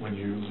when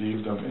you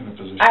leave them in a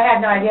position? I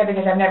had no idea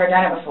because I've never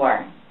done it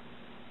before.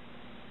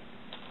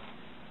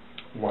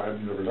 Why have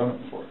you never done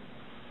it before?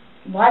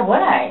 Why would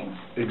I?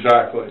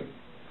 Exactly.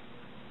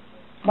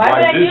 Why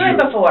would I do it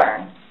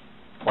before?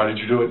 Why did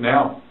you do it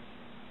now?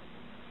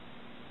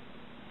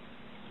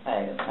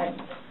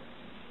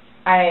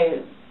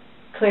 I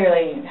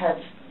clearly have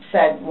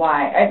said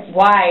why.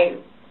 Why?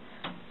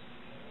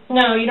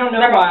 No, you don't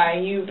know why.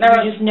 You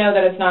just know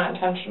that it's not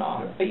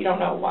intentional, but you don't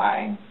know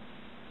why.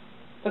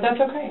 But that's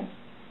okay.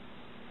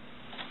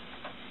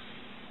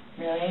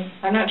 Really?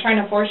 I'm not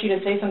trying to force you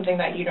to say something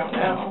that you don't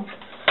know.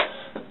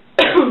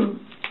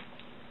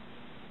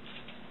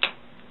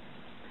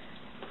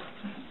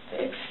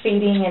 It's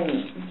feeding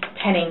and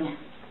penning.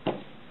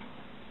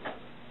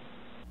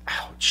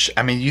 Ouch.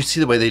 I mean, you see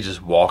the way they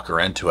just walk her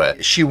into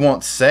it. She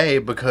won't say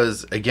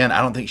because, again,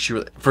 I don't think she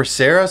really... For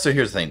Sarah, so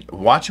here's the thing.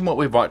 Watching what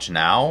we've watched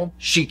now,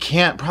 she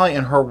can't, probably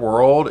in her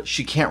world,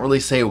 she can't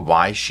really say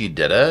why she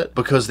did it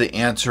because the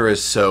answer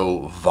is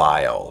so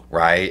vile,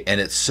 right?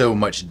 And it's so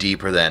much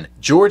deeper than,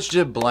 George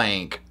did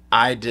blank,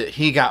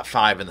 he got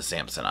 5 in the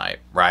Samsonite,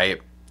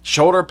 right?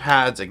 Shoulder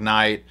pads,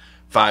 ignite,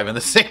 5 in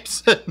the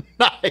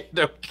Samsonite,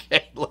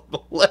 okay?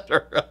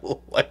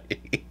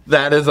 Literally.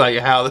 That is like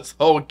how this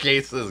whole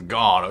case is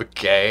gone,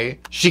 okay?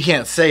 She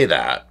can't say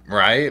that,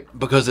 right?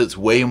 Because it's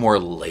way more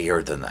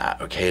layered than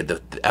that, okay?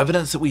 The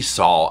evidence that we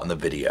saw in the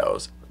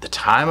videos, the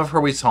time of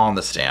her we saw on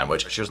the stand,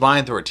 which she was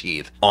lying through her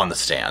teeth on the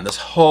stand, this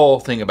whole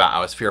thing about I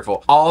was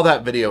fearful, all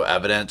that video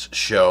evidence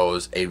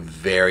shows a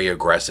very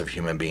aggressive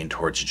human being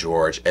towards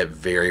George at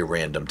very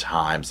random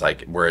times,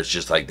 like where it's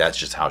just like, that's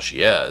just how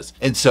she is.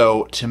 And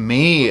so to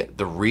me,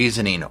 the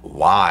reasoning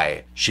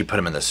why she put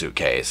him in the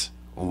suitcase,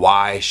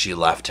 why she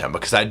left him,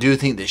 because I do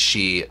think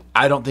that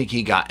I don't think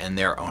he got in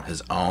there on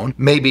his own,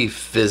 maybe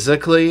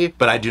physically,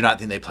 but I do not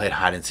think they played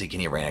hide and seek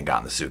and he ran and got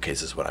in the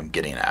suitcase is what I'm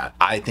getting at.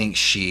 I think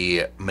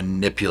she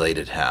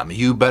manipulated him.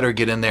 You better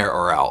get in there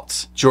or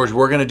else. George,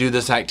 we're gonna do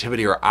this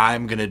activity or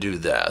I'm gonna do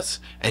this,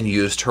 and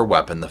used her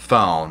weapon, the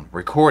phone,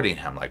 recording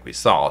him like we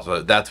saw.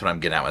 So that's what I'm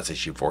getting at when I say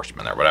she forced him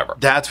in there, whatever.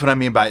 That's what I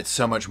mean by it's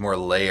so much more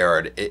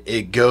layered.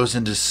 It goes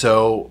into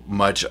so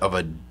much of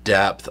a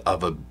depth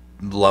of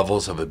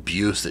levels of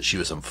abuse that she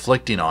was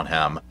inflicting on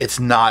him. It's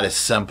not as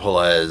simple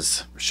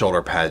as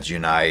shoulder pads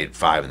unite,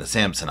 5 in the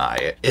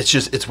Samsonite.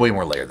 It's way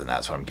more layered than that.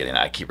 That's what I'm getting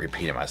at. I keep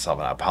repeating myself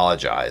and I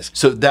apologize.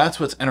 So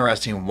that's what's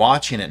interesting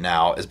watching it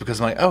now is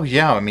because I'm like, oh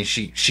yeah, I mean,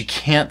 she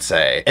can't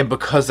say. And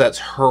because that's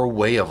her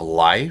way of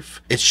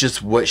life, it's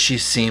just what she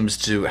seems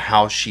to,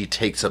 how she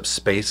takes up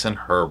space in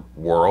her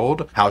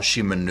world, how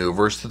she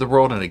maneuvers through the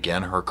world, and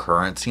again, her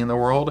currency in the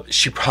world.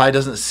 She probably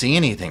doesn't see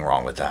anything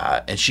wrong with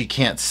that. And she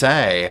can't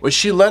say, well,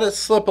 she let it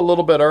slip a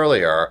little bit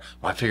earlier.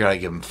 Well, I figured I'd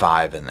give him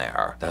 5 in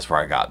there. That's where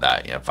I got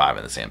that, 5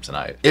 in the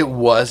Samsonite. It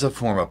was a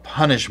form of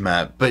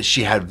punishment, but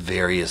she had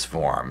various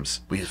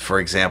forms. For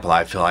example,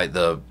 I feel like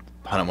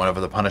one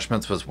of the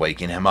punishments was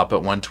waking him up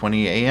at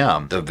 1:20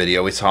 a.m. The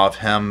video we saw of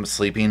him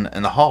sleeping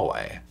in the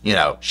hallway.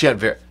 She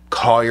had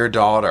call your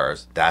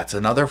daughters. That's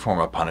another form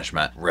of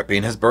punishment.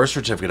 Ripping his birth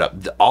certificate up.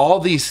 All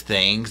these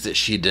things that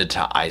she did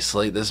to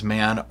isolate this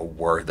man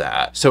were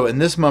that. So in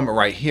this moment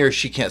right here,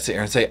 she can't sit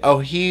here and say, oh,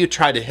 he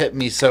tried to hit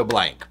me so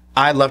blank.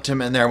 I left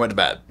him in there and went to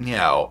bed.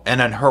 And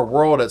in her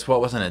world, it's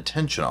what wasn't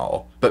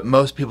intentional. But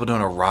most people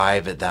don't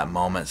arrive at that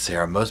moment,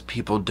 Sarah. Most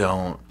people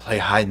don't play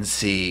hide and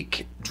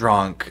seek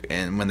drunk,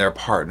 and when their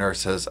partner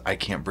says, I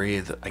can't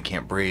breathe,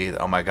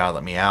 oh my God,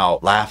 let me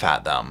out, laugh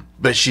at them.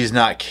 But she's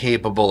not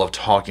capable of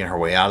talking her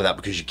way out of that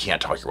because you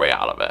can't talk your way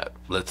out of it.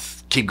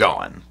 Let's keep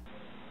going.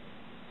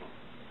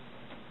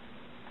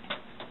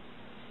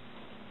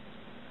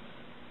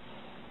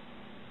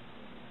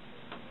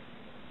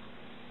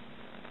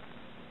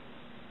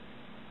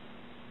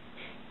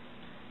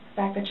 The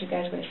fact that you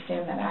guys would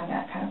assume that I'm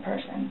that kind of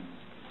person.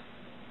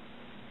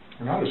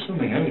 We're not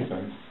assuming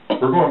anything.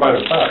 We're going by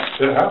the facts.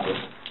 It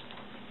happened.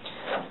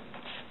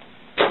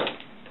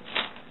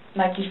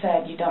 Like you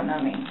said, you don't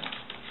know me.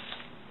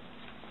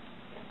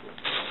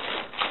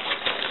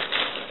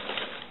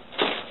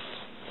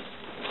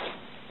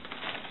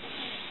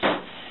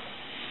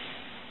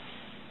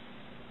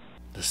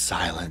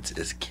 suspense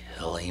is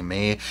killing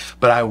me,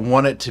 but I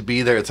want it to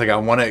be there. It's like I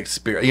want to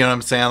experience, you know what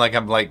I'm saying? Like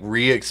I'm like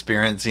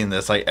re-experiencing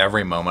this like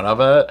every moment of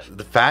it.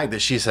 The fact that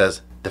she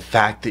says, the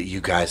fact that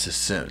you guys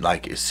assume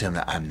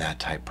that I'm that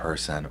type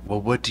person.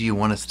 Well, what do you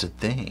want us to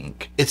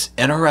think? It's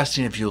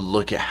interesting if you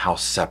look at how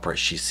separate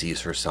she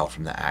sees herself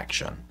from the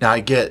action. Now I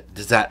get,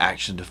 does that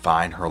action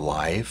define her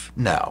life?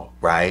 No,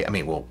 right? I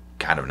mean, well,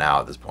 kind of now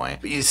at this point.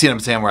 But you see what I'm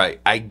saying? Where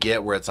I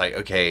get where it's like,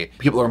 okay,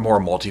 people are more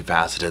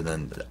multifaceted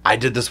than I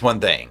did this one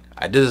thing.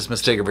 I did this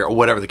mistake over here, or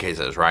whatever the case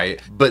is,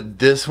 right? But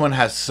this one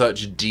has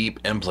such deep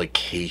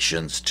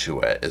implications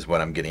to it, is what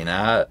I'm getting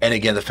at. And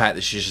again, the fact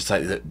that she's just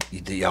like, that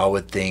y'all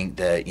would think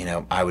that, you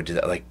know, I would do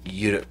that. Like,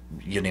 you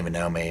don't even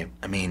know me.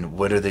 I mean,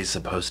 what are they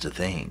supposed to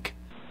think?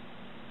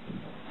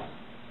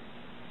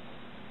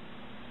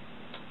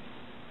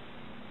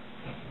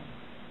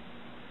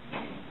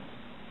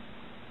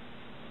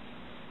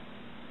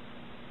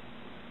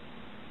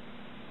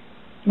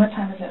 What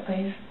time is it,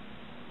 please?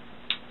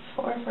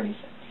 4:46.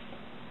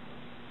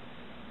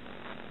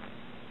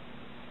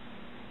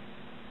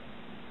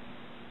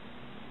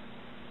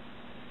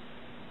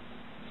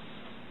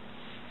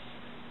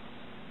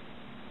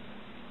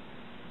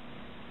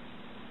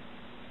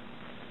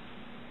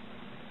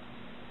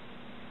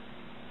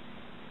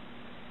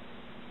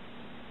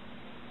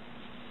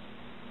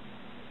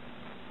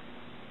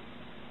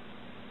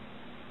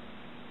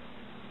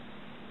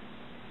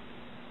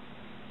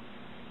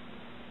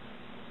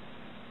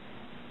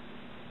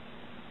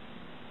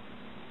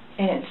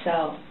 In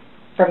itself,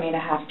 for me to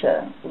have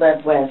to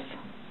live with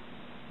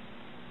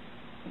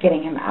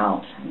getting him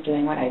out and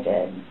doing what I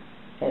did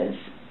is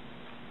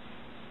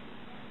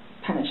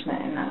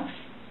punishment enough.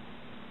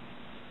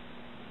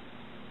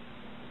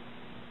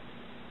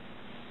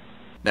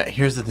 Now,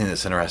 here's the thing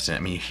that's interesting. I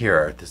mean, you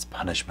hear this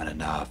punishment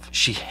enough.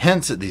 She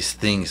hints at these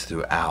things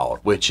throughout,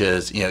 which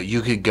is, you know,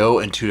 you could go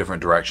in two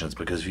different directions,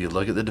 because if you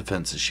look at the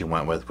defense that she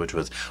went with, which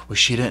was, well,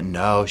 she didn't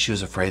know. She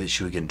was afraid that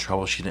she would get in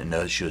trouble. She didn't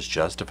know that she was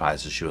justified,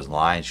 so she was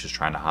lying. She was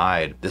trying to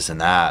hide this and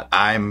that.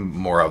 I'm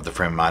more of the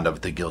frame of mind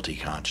of the guilty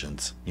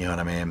conscience. You know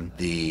what I mean?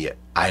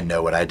 I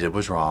know what I did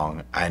was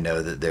wrong. I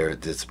know that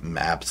this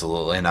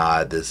absolutely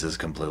not. This is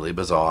completely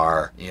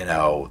bizarre. You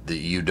know, that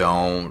you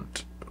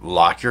don't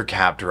lock your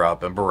captor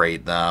up and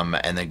berate them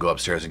and then go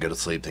upstairs and go to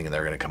sleep thinking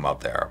they're going to come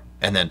up there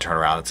and then turn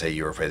around and say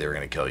you were afraid they were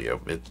going to kill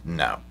you.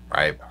 No,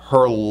 right?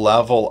 Her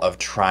level of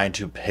trying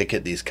to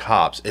picket these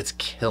cops, it's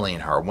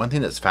killing her. One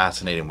thing that's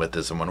fascinating with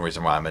this, and one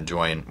reason why I'm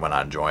enjoying, well,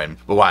 not enjoying,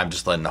 but why I'm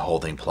just letting the whole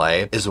thing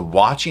play, is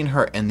watching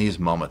her in these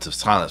moments of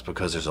silence,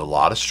 because there's a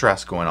lot of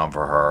stress going on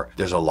for her.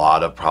 There's a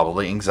lot of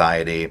probably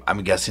anxiety.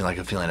 I'm guessing like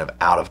a feeling of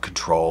out of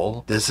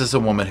control. This is a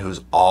woman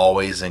who's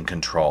always in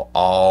control,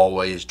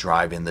 always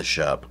driving the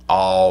ship,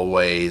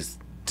 always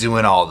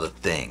doing all the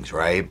things,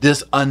 right?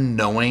 This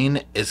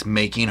unknowing is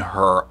making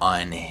her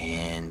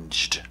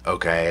unhinged,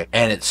 okay?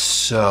 And it's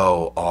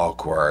so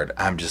awkward.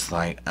 I'm just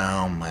like,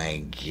 oh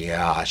my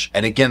gosh.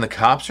 And again, the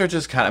cops are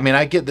just kind of, I mean,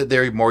 I get that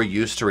they're more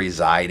used to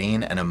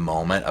residing in a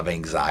moment of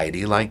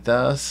anxiety like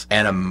this.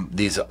 And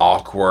these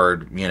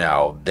awkward, you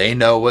know, they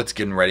know what's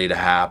getting ready to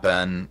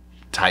happen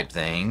type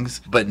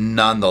things. But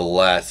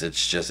nonetheless,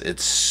 it's just,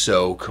 it's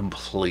so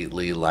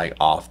completely like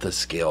off the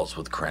scales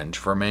with cringe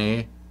for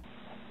me.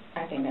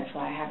 I think that's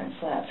why I haven't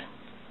slept,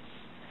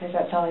 because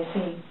that's all I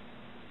see.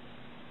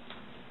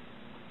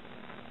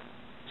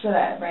 So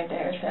that right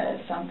there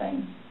says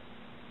something.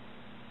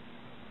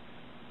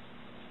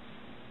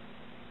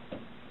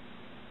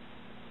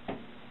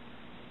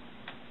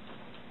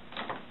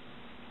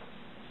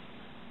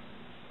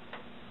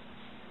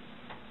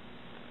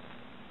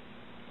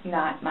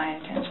 Not my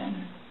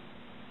intention.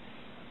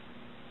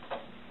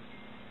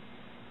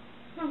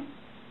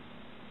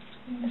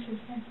 This is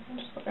fine. I'll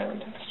just look over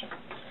text her.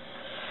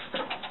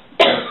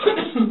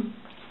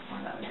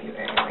 Well, that would be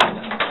very random.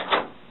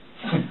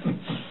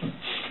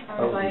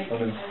 I was like, I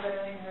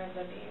literally heard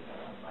the beep,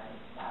 and I was like,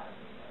 that would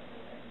be really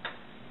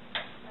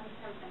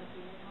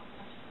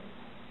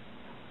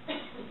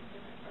weird.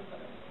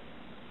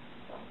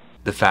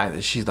 The fact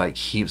that she like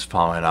keeps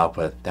following up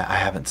with that, I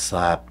haven't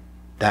slept,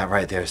 that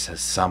right there says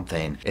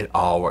something. It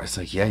all works. It's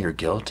like, yeah, you're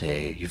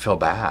guilty. You feel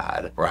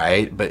bad,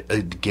 right? But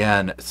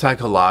again,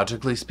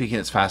 psychologically speaking,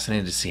 it's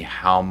fascinating to see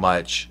how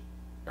much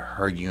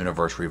her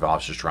universe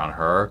revolves just around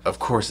her. Of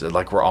course,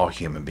 like, we're all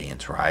human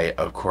beings, right?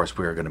 Of course,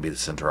 we are going to be the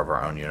center of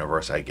our own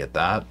universe. I get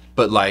that.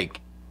 But like,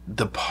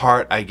 the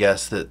part, I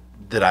guess, that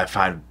I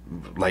find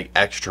like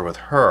extra with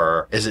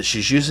her is that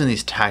she's using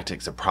these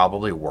tactics that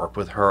probably work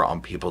with her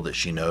on people that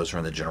she knows are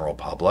in the general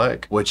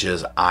public, which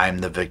is, I'm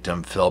the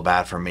victim, feel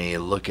bad for me,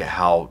 look at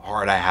how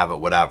hard I have it,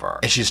 whatever.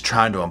 And she's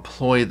trying to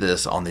employ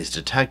this on these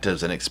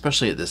detectives, and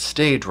especially at this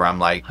stage where I'm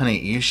like, honey,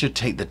 you should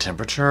take the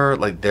temperature.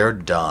 Like, they're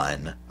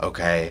done,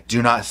 okay?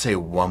 Do not say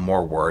one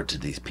more word to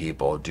these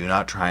people. Do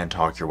not try and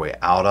talk your way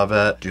out of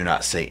it. Do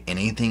not say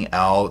anything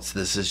else.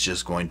 This is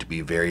just going to be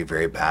very,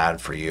 very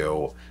bad for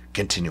you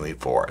continuing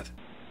forth.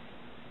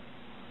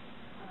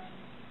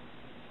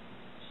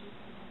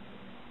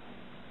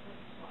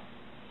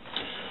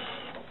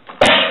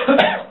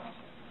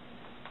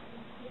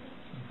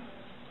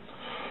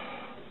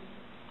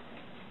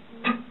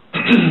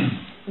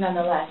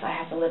 Nonetheless, I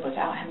have to live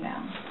without him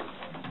now.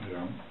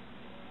 Yeah.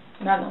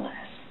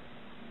 Nonetheless.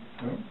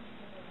 Yep.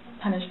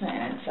 Punishment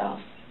in itself.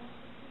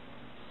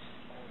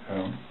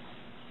 Yeah.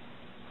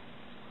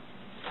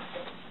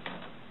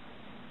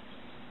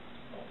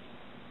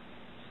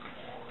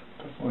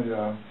 Definitely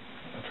a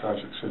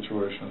tragic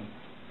situation.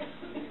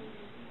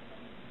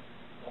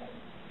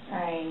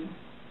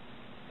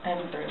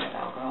 I'm through with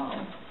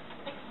alcohol.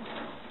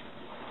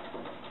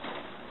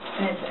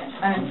 And it's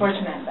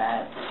unfortunate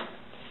that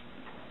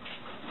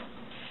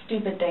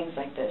stupid things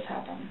like this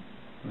happen.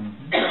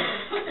 Mm-hmm.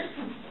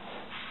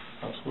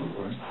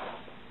 Absolutely.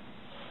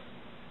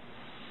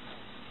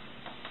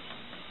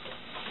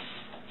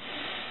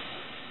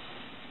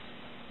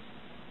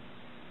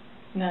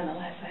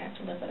 Nonetheless, I have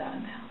to live without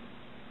him now.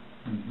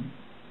 Mm-hmm.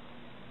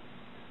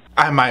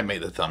 I might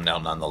make the thumbnail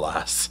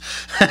nonetheless.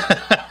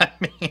 I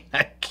mean,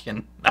 I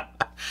cannot.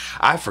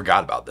 I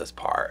forgot about this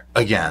part.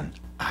 Again,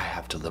 I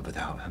have to live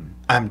without him.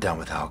 I'm done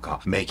with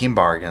alcohol. Making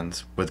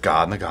bargains with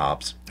God and the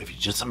cops. If you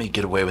just let me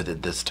get away with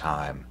it this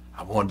time,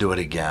 I won't do it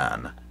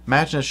again.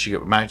 Imagine if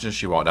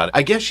she walked out.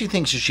 I guess she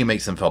thinks if she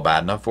makes them feel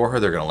bad enough for her,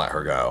 they're going to let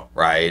her go,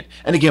 right?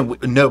 And again,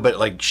 no, but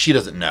like she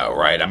doesn't know,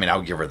 right? I mean,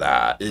 I'll give her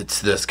that.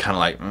 It's this kind of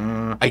like,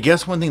 I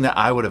guess one thing that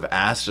I would have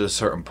asked at a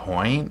certain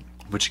point,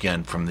 which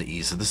again, from the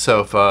ease of the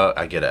sofa,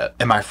 I get it.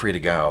 Am I free to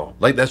go?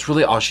 Like, that's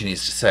really all she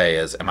needs to say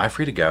is, am I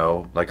free to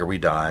go? Like, are we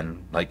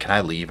done? Like, can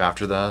I leave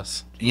after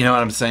this? You know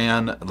what I'm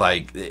saying?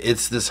 Like,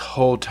 it's this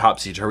whole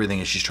topsy-turvy thing,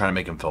 and she's trying to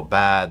make him feel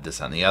bad, this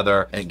and the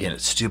other. And again,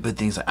 it's stupid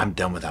things like, I'm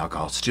done with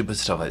alcohol. Stupid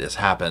stuff like this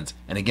happens.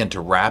 And again,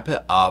 to wrap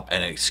it up,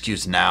 an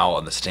excuse now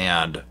on the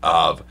stand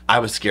of, I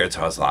was scared,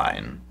 so I was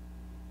lying.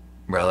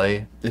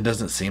 Really? It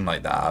doesn't seem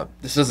like that.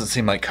 This doesn't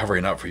seem like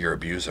covering up for your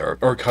abuser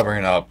or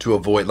covering up to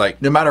avoid,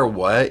 like, no matter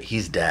what,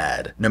 he's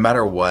dead. No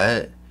matter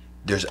what,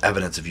 there's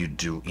evidence of you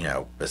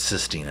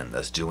assisting in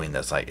this, doing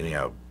this, like,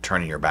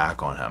 turning your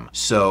back on him.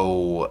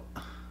 So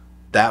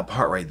that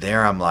part right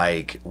there, I'm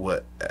like,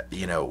 what,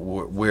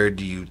 where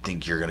do you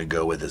think you're going to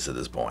go with this at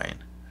this point?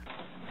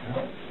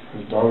 Yeah,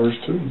 his daughters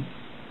too.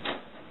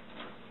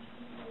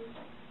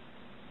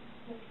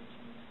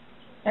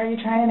 Are you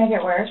trying to make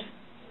it worse?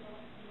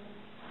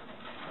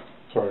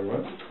 Sorry,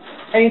 what?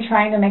 Are you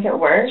trying to make it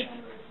worse?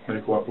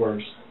 Make what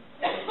worse?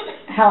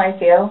 How I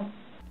feel?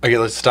 Okay,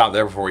 let's stop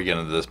there before we get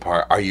into this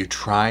part. Are you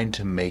trying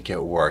to make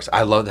it worse?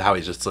 I love how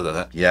he just said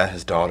that. Yeah,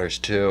 his daughters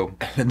too.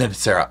 And then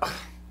Sarah,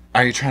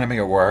 are you trying to make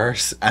it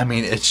worse? I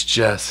mean, it's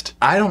just,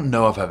 I don't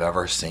know if I've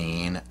ever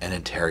seen an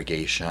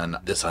interrogation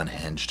this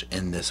unhinged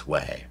in this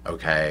way,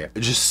 okay?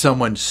 Just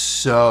someone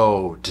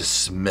so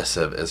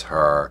dismissive as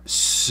her,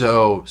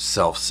 so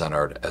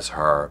self-centered as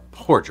her.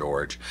 Poor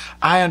George.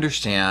 I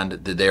understand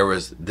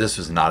that this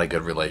was not a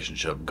good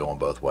relationship going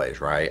both ways,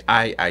 right?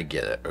 I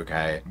get it,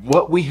 okay?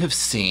 What we have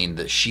seen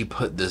that she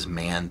put this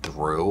man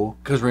through,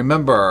 because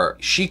remember,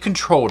 she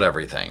controlled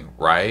everything,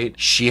 right?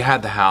 She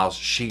had the house,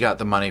 she got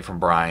the money from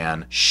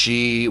Brian,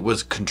 she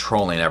was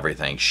controlling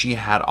everything. She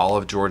had all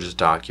of George's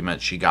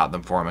documents, she got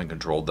them for him and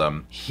controlled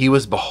them. He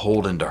was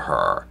beholden to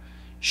her.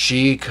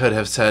 She could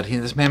have said,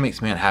 this man makes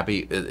me unhappy,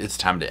 it's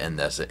time to end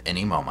this at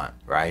any moment,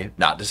 right?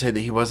 Not to say that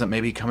he wasn't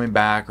maybe coming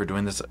back or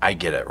doing this. I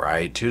get it,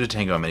 right? Two to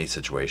tango in many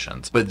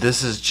situations. But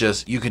this is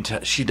just, you can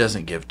tell, she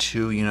doesn't give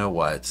two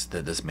you-know-whats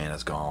that this man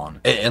is gone.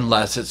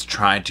 Unless it's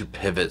trying to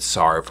pivot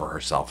sorry for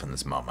herself in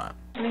this moment.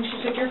 I think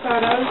she took your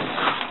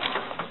photos.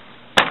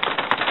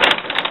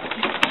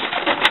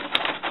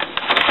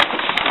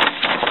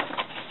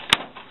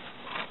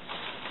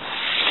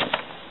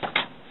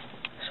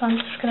 So I'm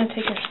just going to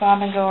take a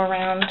swab and go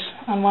around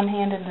on one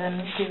hand and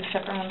then do a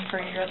separate one for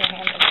your other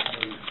hand.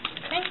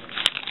 Okay?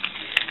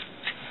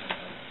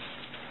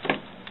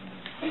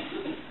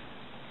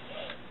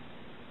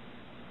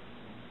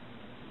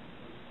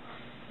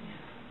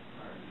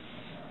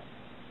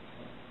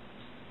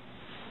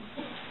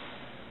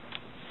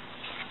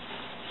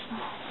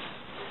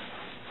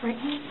 Right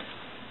hand.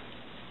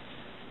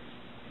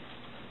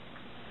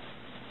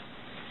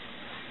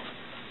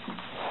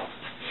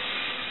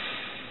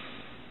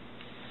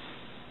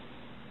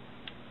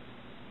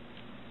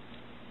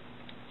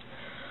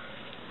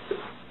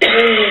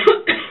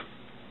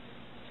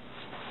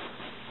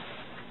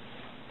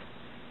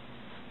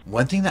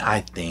 One thing that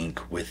I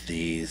think with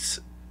these,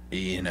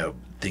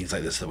 things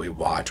like this that we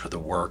watch with the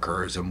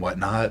workers and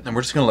whatnot, and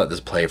we're just going to let this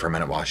play for a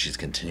minute while she's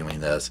continuing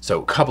this.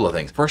 So a couple of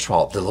things. First of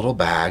all, the little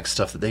bag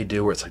stuff that they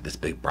do where it's like this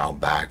big brown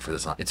bag for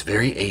this, it's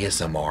very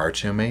ASMR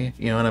to me,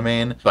 you know what I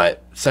mean?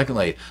 But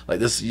secondly, like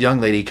this young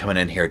lady coming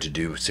in here to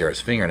do Sarah's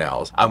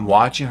fingernails, I'm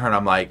watching her and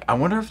I'm like, I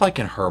wonder if like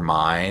in her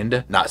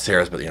mind, not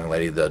Sarah's, but the young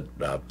lady, the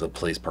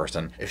police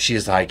person, if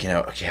she's like,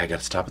 okay, I got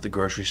to stop at the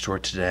grocery store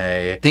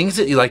today. Things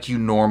that you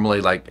normally,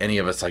 like any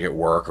of us like at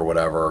work or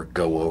whatever,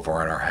 go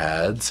over in our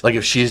heads. Like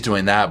if she's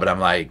doing that, but I'm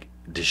like,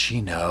 does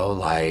she know?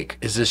 Like,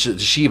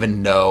 does she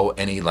even know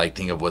any like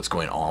thing of what's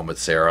going on with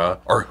Sarah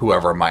or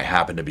whoever might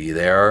happen to be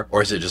there?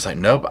 Or is it just like,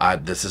 nope,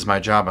 this is my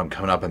job. I'm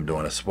coming up, I'm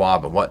doing a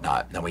swab and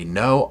whatnot. Now we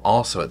know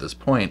also at this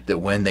point that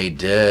when they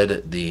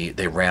did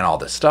they ran all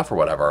this stuff or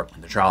whatever,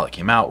 in the trial that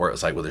came out where it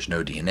was like, well, there's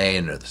no DNA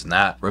and this and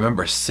that.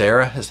 Remember,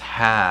 Sarah has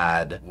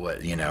had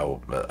what, you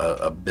know,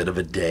 a bit of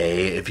a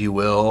day, if you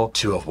will,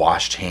 to have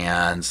washed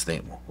hands,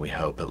 we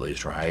hope at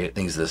least, right?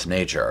 Things of this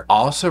nature.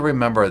 Also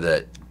remember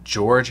that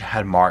George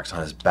had marks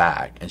on his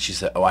back, and she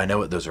said, oh, I know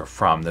what those are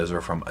from. Those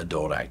are from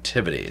adult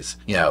activities.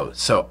 You know,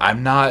 so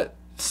I'm not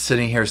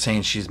sitting here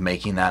saying she's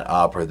making that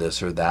up or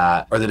this or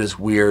that, or that it's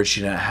weird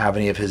she didn't have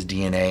any of his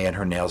DNA in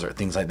her nails or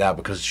things like that,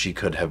 because she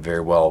could have very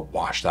well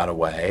washed that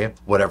away,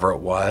 whatever it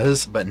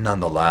was. But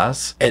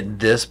nonetheless, at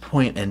this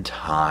point in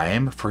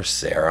time for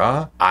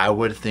Sarah, I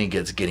would think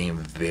it's getting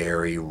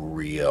very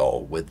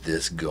real with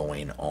this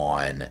going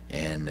on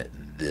in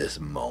this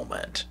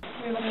moment.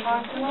 We were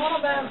talking a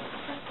little bit.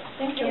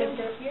 Thank you.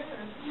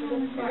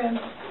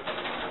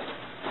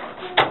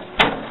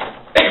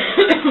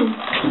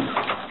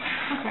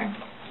 Okay.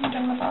 I'm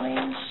done with all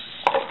these.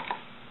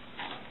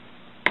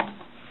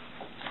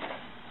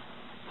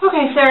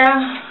 Okay,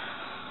 Sarah.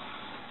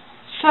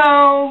 So,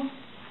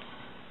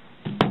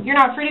 you're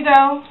not free to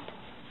go.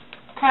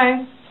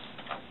 Okay.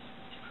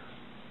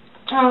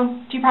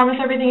 Oh, do you promise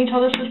everything you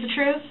told us was the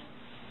truth?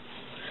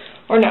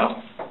 Or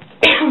no?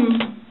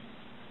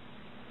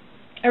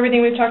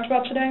 Everything we've talked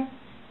about today?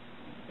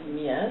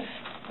 Yes.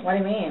 What do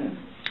you mean?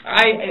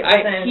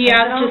 He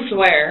asked to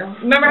swear.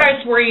 Remember how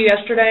I swore you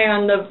yesterday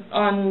on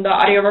the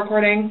audio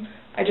recording?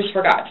 I just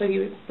forgot, so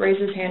he raised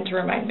his hand to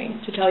remind me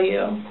to tell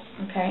you.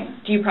 Okay.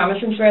 Do you promise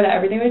and swear that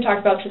everything we talked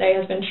about today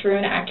has been true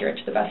and accurate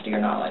to the best of your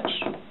knowledge?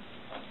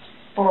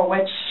 For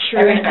which? True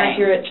everything? And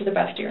accurate to the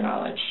best of your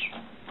knowledge.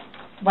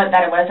 What,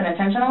 that it wasn't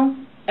intentional?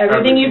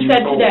 Everything you've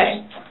said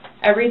today,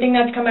 everything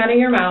that's come out of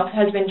your mouth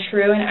has been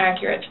true and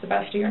accurate to the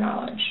best of your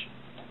knowledge.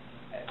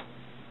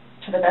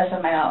 To the best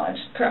of my knowledge.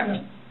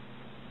 Correct.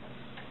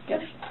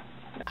 Yes.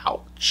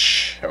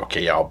 Ouch.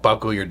 Okay, y'all,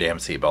 buckle your damn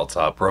seatbelts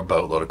up for a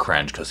boatload of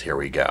cringe, because here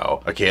we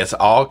go. Okay, it's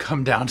all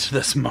come down to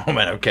this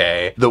moment,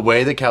 okay? The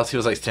way that Kelsey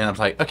was like standing up,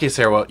 like, okay,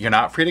 Sarah, well, you're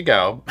not free to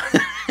go.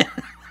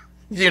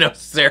 You know,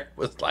 Sarah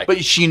was like,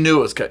 but she knew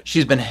it was good.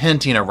 She's been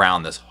hinting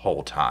around this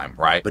whole time,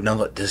 right? But no,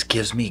 look, this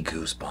gives me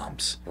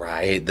goosebumps,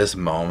 right? This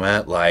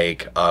moment,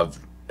 like, of,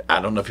 I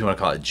don't know if you want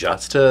to call it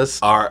justice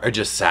or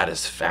just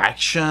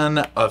satisfaction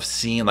of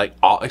seeing, like,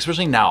 all,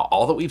 especially now,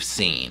 all that we've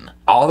seen,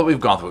 all that we've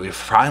gone through, we've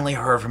finally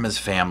heard from his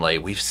family,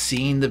 we've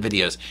seen the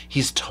videos,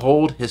 he's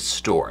told his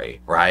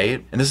story,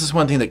 right? And this is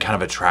one thing that kind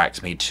of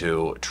attracts me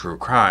to true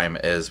crime,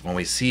 is when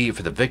we see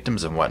for the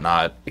victims and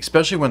whatnot,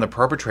 especially when the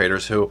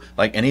perpetrators who,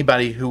 like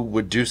anybody who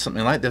would do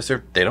something like this,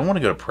 they don't want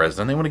to go to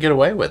prison, they want to get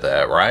away with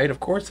it, right? Of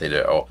course they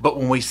do. But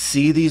when we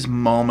see these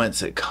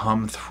moments that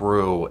come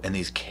through in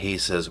these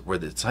cases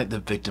where it's like the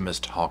victim is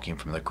talking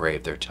from the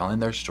grave, they're telling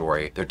their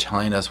story, they're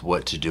telling us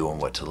what to do and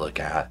what to look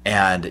at.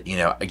 And, you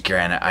know,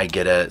 granted, I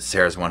get it,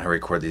 Sarah's one who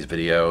recorded these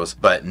videos,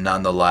 but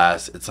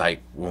nonetheless, it's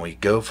like when we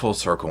go full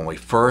circle, when we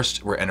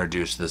first were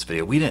introduced to this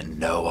video, we didn't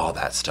know all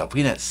that stuff.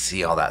 We didn't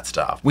see all that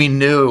stuff. We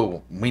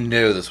knew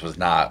this was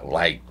not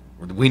like,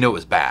 we knew it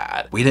was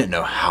bad. We didn't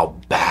know how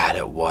bad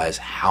it was,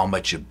 how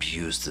much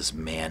abuse this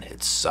man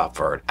had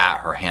suffered at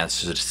her hands.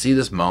 So to see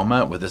this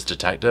moment with this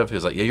detective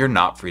who's like, yeah, you're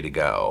not free to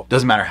go.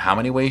 Doesn't matter how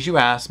many ways you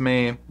ask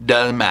me.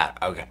 Doesn't matter.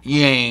 Okay,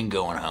 you ain't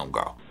going home,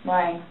 girl.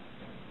 Why?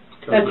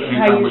 Because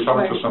anytime we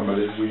talk to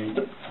somebody, we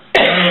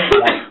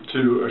want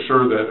to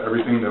assure that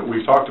everything that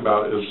we've talked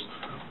about is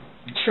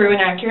true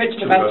and accurate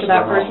to the best of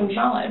that person's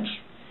knowledge.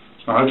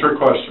 It's not a trick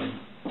question.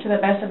 To the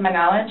best of my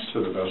knowledge? To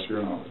the best of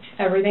your knowledge.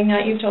 Everything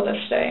that you've told us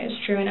today is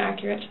true and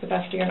accurate to the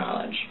best of your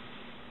knowledge.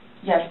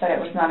 Yes, but it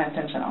was not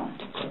intentional.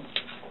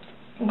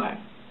 Okay.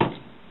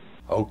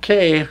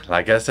 Okay,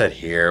 like I said,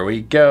 here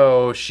we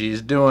go.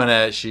 She's doing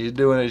it. She's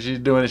doing it. She's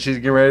doing it. She's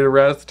getting ready to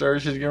arrest her.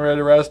 She's getting ready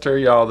to arrest her,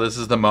 y'all. This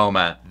is the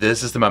moment.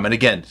 This is the moment.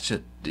 Again,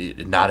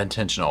 not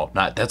intentional.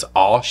 That's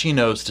all she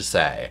knows to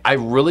say. I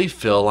really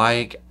feel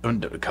like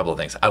a couple of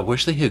things. I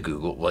wish they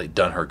had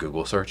done her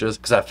Google searches,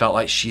 because I felt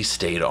like she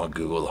stayed on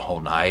Google the whole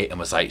night and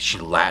was like, she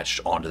latched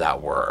onto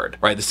that word,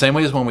 right? The same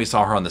way as when we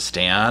saw her on the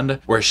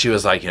stand, where she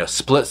was like, you know,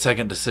 split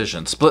second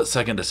decision.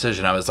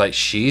 I was like,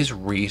 she's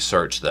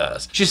researched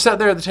this. She sat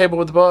there at the table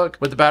with the book,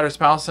 with the battered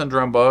spouse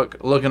syndrome book,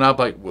 looking up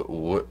like,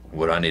 what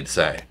do I need to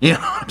say? You know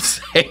what I'm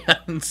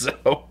saying?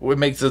 So it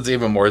makes it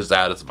even more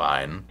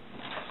satisfying.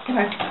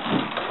 Okay.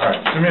 All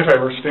right, do me a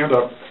favor, stand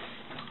up.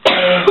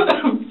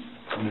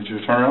 I need you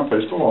to turn around,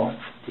 face the wall,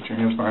 put your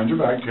hands behind your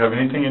back. Do you have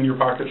anything in your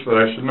pockets that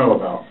I should know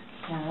about?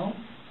 No.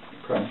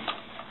 Okay.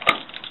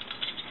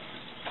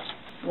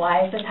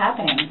 Why is this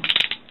happening?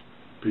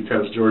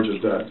 Because George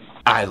is dead.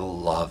 I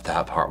love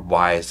that part.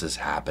 Why is this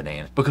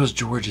happening? Because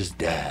George is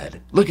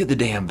dead. Look at the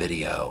damn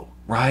video,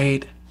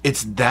 right?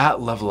 It's that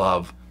level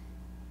of...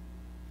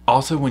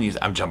 Also, when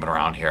I'm jumping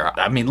around here,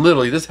 I mean,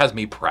 literally, this has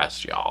me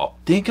pressed, y'all.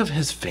 Think of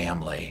his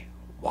family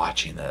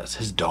watching this,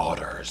 his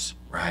daughters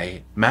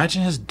right?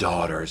 Imagine his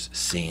daughters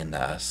seeing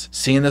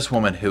this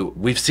woman who,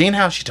 we've seen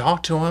how she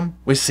talked to him.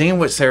 We've seen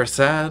what Sarah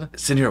said.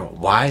 Sitting here,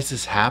 why is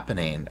this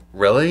happening?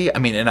 Really? I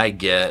mean, and I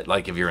get,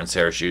 like, if you're in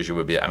Sarah's shoes, you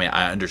would be, I mean,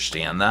 I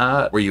understand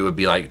that, where you would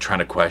be, like, trying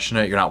to question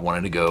it. You're not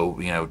wanting to go,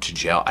 you know, to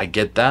jail. I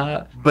get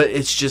that. But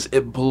it's just,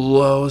 it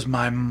blows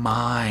my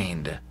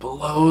mind.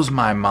 Blows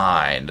my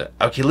mind.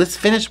 Okay, let's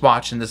finish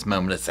watching this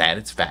moment of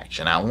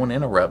satisfaction. I won't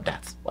interrupt.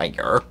 That's why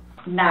you're...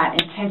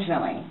 Not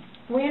intentionally.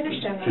 We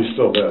understand that. He's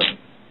still dead.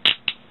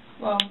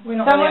 Well, we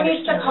don't Someone really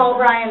needs to understand call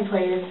that. Brian,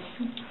 please.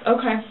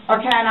 Okay. Or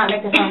can I not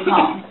make a phone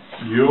call?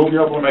 You'll be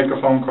able to make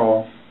a phone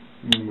call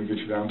when we get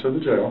you down to the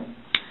jail.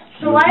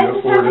 So You'll why be is this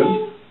afforded-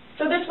 happening?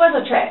 So this was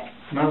a trick.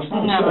 No, it's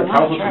not No, a trick. not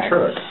How's a it a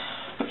trick. trick?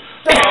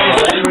 So,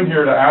 I'm in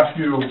here to ask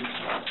you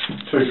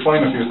to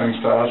explain a few things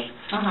to us,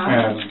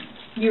 and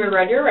You were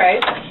read your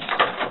rights.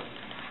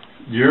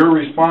 your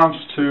response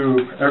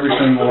to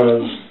everything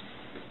was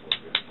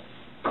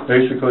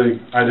basically,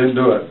 I didn't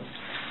do it.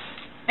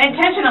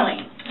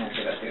 intentionally. I have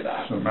to go through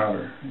that. Doesn't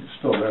matter. He's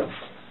still dead.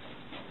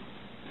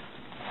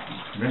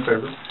 Do me a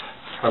favor.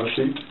 Have a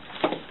seat.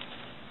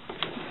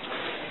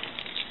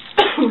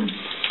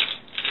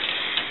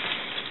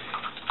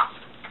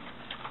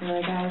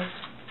 Really, guys?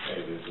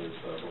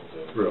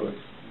 Really.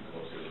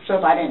 So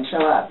if I didn't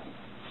show up,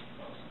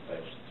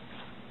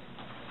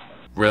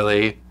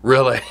 Really?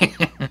 Really?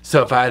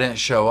 So if I didn't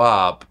show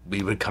up,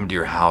 we would come to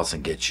your house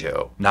and get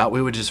you. Not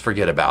we would just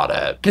forget about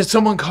it. Can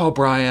someone call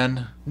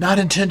Brian? Not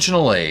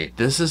intentionally.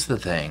 This is the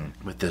thing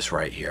with this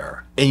right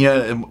here. And you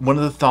know, one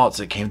of the thoughts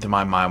that came to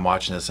my mind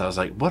watching this, I was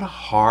like, what a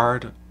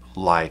hard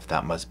life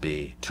that must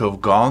be. To have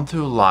gone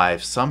through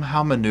life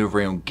somehow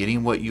maneuvering,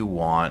 getting what you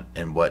want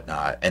and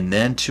whatnot, and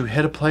then to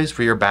hit a place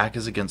where your back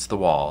is against the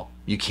wall.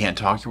 You can't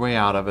talk your way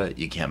out of it.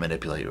 You can't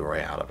manipulate your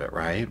way out of it,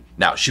 right?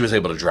 Now, she was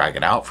able to drag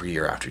it out for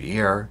year after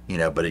year, you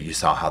know, but you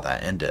saw how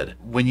that ended.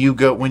 When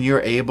you're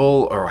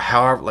able, or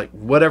however, like,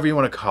 whatever you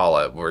want to call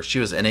it, where she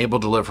was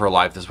enabled to live her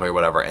life this way or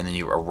whatever, and then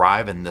you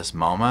arrive in this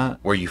moment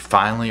where you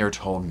finally are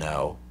told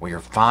no, where you're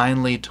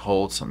finally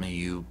told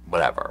something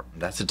whatever.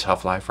 That's a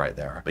tough life right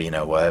there. But you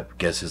know what?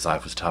 Guess whose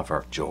life was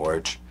tougher?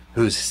 George,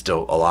 who's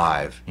still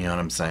alive. You know what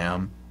I'm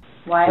saying?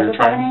 why is You're this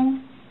trying-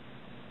 happening?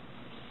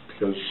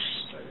 Because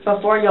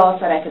Before y'all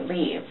said I could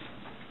leave.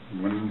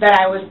 when That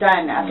I was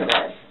done after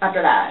this,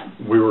 after that.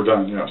 we were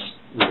done, yes.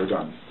 We were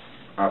done.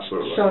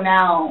 Absolutely. So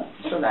now,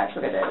 so that's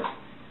what it is,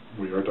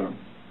 We are done.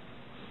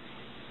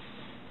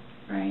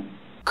 right?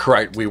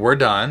 Correct. We were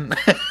done.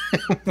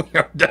 We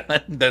are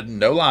done. There's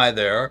no lie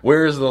there.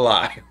 Where's the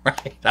lie?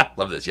 Right? I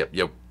love this. Yep.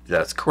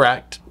 That's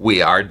correct.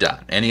 We are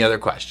done. Any other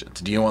questions?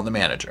 Do you want the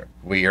manager?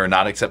 We are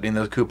not accepting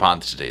those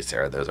coupons today,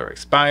 Sarah. Those are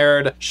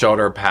expired.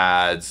 Shoulder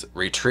pads,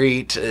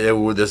 retreat.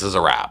 This is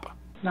a wrap.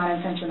 Not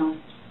intentional.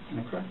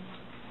 Okay.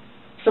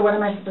 So what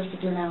am I supposed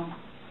to do now?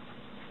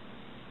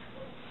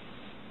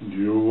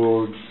 You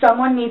will...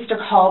 Someone needs to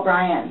call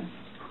Brian.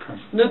 Okay.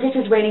 Lucas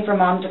is waiting for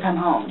Mom to come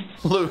home.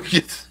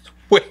 Lucas,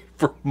 wait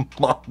for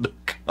Mom to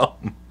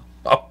come.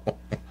 Oh.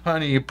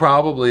 Honey, you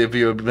probably, if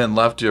you had been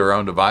left to your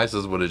own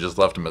devices, would have just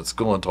left him at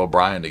school and told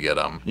Brian to get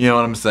him. You know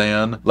what I'm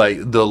saying?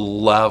 Like, the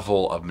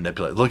level of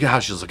manipulation. Look at how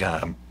she's looking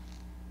at him.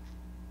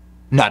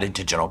 Not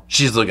intentional.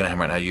 She's looking at him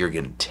right now. You're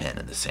getting 10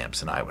 in the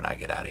Samsonite when I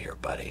get out of here,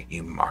 buddy.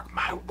 You mark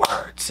my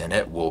words, and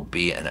it will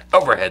be an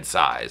overhead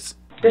size.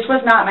 This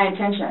was not my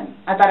intention.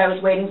 I thought I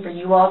was waiting for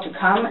you all to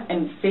come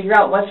and figure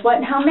out what's what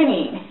and how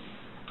many.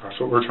 That's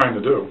what we're trying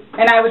to do.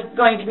 And I was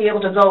going to be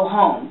able to go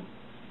home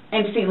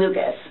and see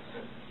Lucas.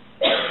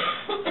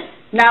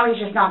 Now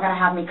he's just not going to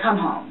have me come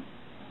home.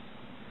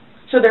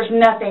 So there's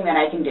nothing that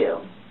I can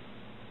do.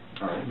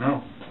 All right,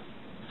 no.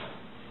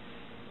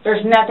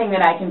 There's nothing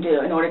that I can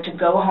do in order to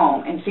go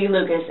home and see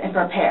Lucas and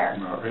prepare.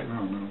 Not right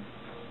now, no.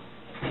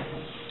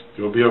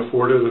 You'll be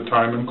afforded a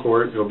time in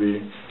court. You'll be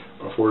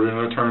afforded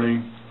an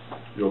attorney.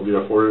 You'll be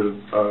afforded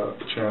a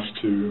chance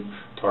to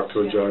talk to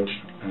a judge,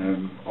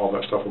 and all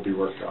that stuff will be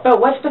worked out. But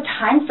what's the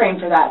time frame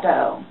for that,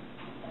 though?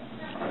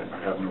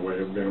 I have no way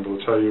of being able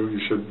to tell you. You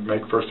should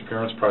make first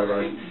appearance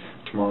probably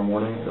by tomorrow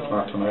morning, if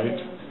not tonight,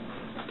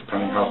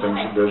 depending how things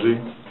are busy,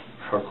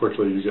 how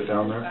quickly you get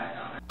down there.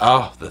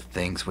 Oh, the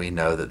things we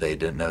know that they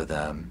didn't know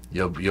them.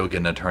 You'll get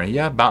an attorney.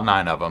 Yeah, about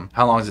 9 of them.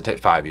 How long does it take?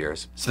 5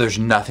 years. So there's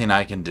nothing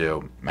I can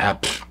do.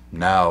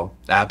 No,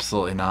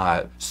 absolutely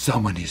not.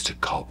 Someone needs to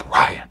call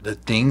Brian. The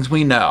things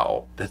we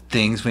know, the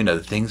things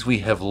we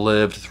have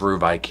lived through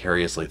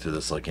vicariously through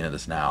this, looking at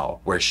this now,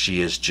 where she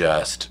is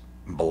just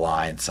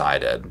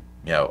blindsided.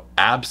 You know,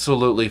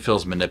 absolutely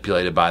feels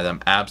manipulated by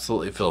them,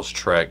 absolutely feels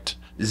tricked.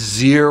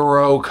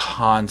 Zero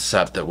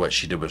concept that what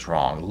she did was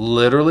wrong.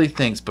 Literally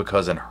thinks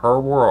because in her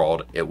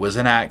world it was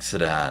an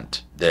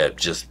accident, that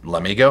just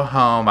let me go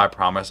home. I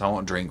promise I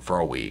won't drink for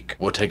a week.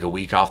 We'll take a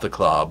week off the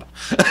club.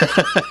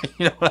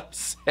 You know what I'm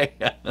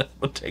saying?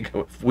 We'll take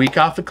a week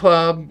off the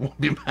club. We'll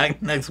be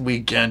back next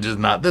weekend, just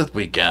not this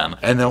weekend.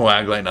 And then we'll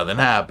act like nothing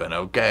happened,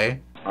 okay?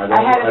 I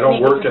had a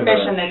sneaky work in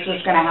suspicion there. this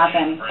was going to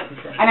happen.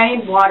 And I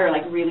need water,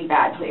 like, really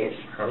bad, please.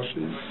 Have a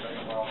seat.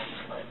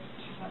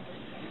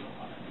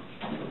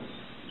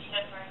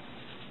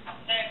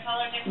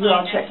 You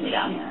all tricked me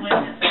down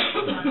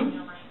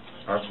here.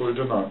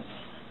 Absolutely did not.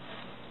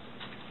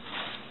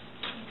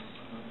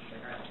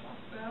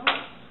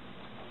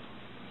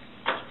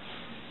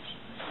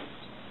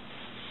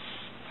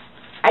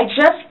 I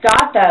just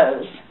got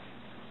those.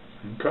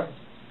 Okay.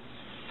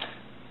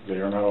 They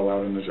are not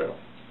allowed in the jail.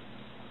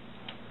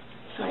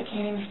 So I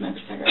can't even smoke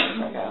cigarettes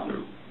if I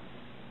go.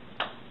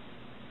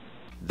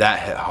 That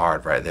hit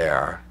hard right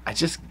there. I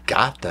just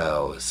got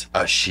those.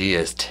 Oh, she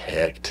is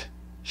ticked.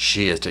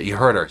 She is. You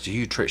heard her.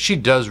 So she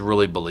does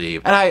really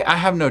believe. And I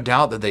have no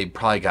doubt that they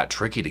probably got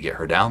tricky to get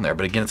her down there.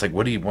 But again, it's like,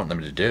 what do you want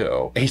them to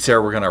do? Hey,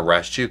 Sarah, we're going to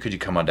arrest you. Could you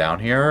come on down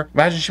here?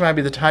 Imagine she might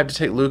be the type to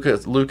take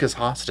Lucas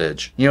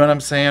hostage. You know what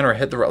I'm saying? Or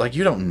hit the, like,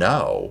 you don't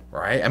know,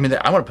 right? I mean,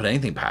 I wouldn't put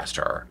anything past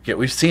her. Yeah,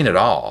 we've seen it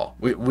all.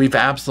 We've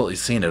absolutely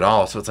seen it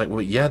all. So it's like,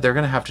 well, yeah, they're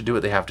going to have to do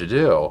what they have to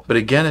do. But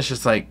again, it's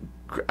just like,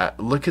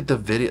 look at the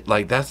video.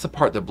 Like, that's the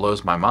part that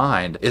blows my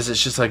mind, is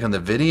it's just like on the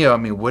video, I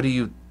mean, what do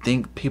you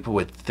think people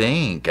would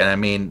think? And I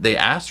mean, they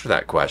asked for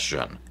that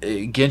question.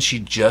 Again, she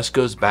just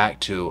goes back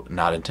to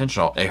not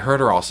intentional. I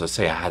heard her also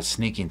say, I had a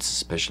sneaking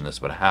suspicion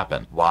this would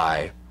happen.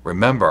 Why?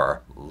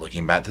 Remember,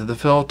 looking back to the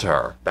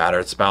filter,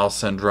 battered spouse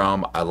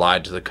syndrome, I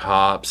lied to the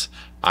cops,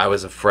 I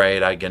was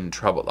afraid I'd get in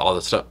trouble, all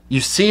this stuff.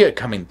 You see it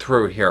coming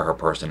through here, her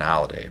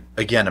personality.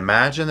 Again,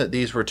 imagine that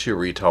these were two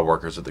retail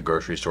workers at the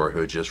grocery store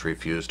who had just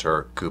refused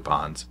her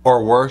coupons.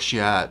 Or worse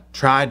yet,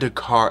 tried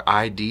to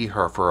ID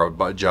her for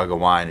a jug of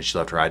wine and she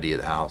left her ID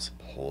at the house.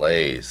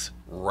 Please.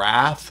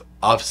 Wrath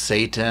of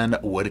Satan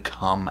would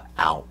come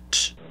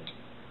out.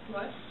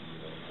 What?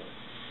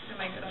 Am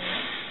I good on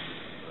that?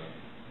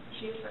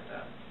 She's fucked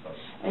up.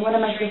 And what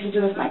am I supposed to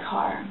do with my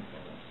car?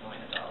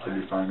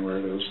 You'll be fine where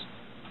it is.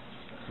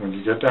 When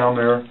you get down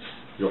there,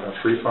 you'll have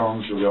free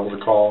phones, you'll be able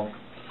to call.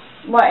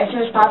 What, as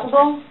soon as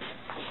possible?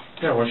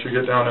 Yeah, once you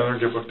get down in there,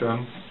 get booked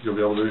in, you'll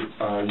be able to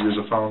use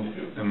a phone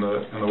in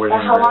the waiting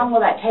But how area. long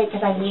will that take?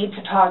 Because I need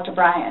to talk to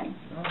Brian.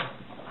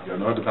 I don't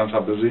know, it depends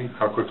how busy,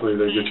 how quickly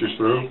they get you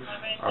through.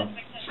 I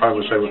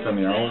probably would say within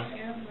the hour.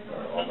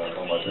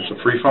 It's a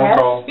free phone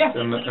call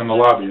in the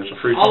lobby. It's a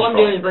free phone call. All I'm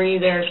doing is bring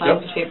you there, sign a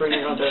piece of paper, and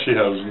you're going to do it. She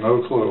has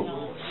no clue.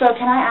 So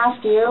can I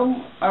ask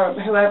you, or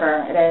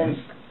whoever it is,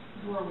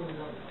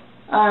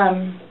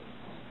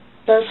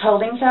 those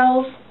holding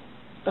cells,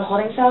 the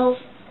holding cells,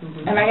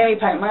 am I going to be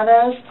put in one of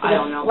those? I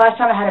don't know. Last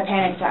time I had a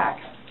panic attack.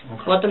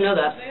 Okay. Let them know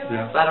that.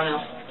 Yeah. I don't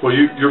know. Well,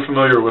 you're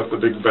familiar with the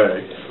big bay.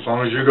 As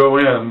long as you go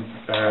in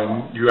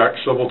and you act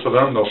civil to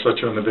them, they'll set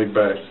you in the big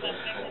bay.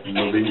 And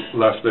you'll be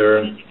left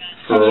there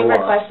for Can a you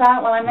while. request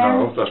that while I'm there?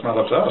 No, that's not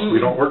up to us. We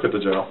don't work at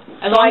the jail.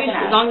 As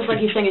long as like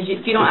he's saying, is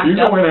if you don't If you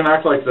act go up. in and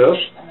act like this,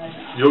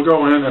 you'll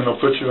go in and they'll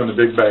put you in the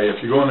big bay.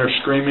 If you go in there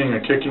screaming and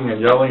kicking and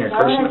yelling and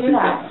Why would cursing I at do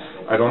people,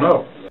 that? I don't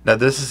know. Now,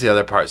 this is the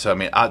other part. So, I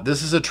mean,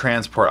 this is a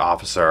transport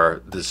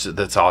officer.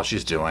 That's all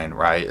she's doing,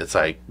 right? It's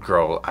like,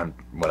 girl,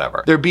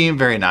 whatever. They're being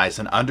very nice,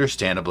 and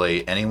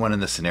understandably, anyone in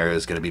this scenario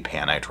is going to be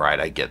panicked,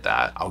 right? I get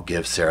that. I'll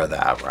give Sarah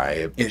that,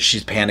 right?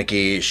 She's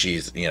panicky.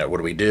 She's, you know, what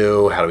do we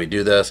do? How do we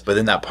do this? But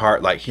in that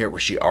part, like here, where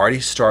she already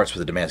starts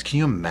with the demands, can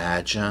you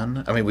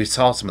imagine? I mean, we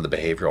saw some of the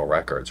behavioral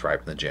records, right,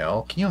 from the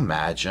jail. Can you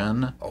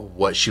imagine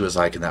what she was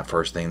like in that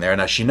first thing there?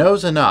 Now, she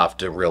knows enough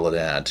to reel it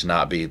in, to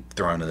not be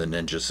thrown in the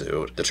ninja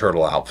suit, the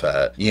turtle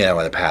outfit, you know,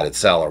 in a padded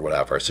cell or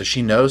whatever. So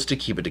she knows to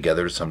keep it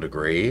together to some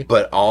degree.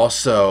 But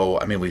also,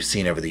 I mean, we've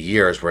seen over the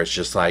years where it's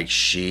just like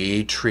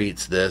she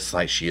treats this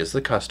like she is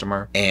the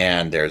customer,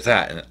 and there's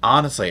that. And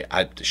honestly,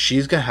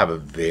 she's gonna have a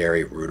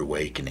very rude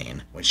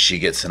awakening when she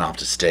gets sent off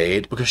to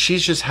state, because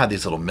she's just had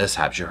these little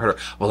mishaps. You heard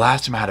her, well,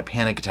 last time I had a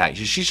panic attack.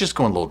 She's just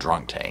going a little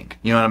drunk tank.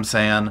 You know what I'm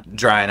saying?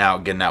 Drying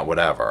out, getting out,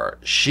 whatever.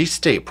 She's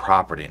state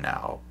property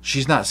now.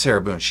 She's not Sarah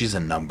Boone. She's a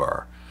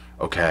number.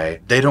 Okay?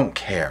 They don't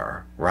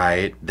care,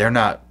 right? They're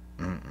not.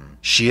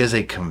 She is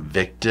a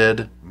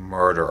convicted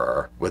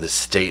murderer with a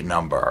state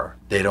number.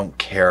 They don't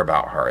care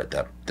about her at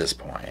this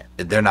point.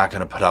 They're not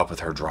going to put up with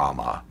her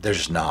drama. They're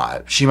just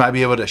not. She might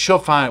be able to, she'll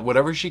find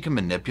whatever she can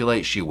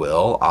manipulate, she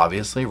will,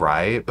 obviously,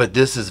 right? But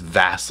this is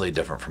vastly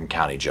different from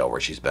county jail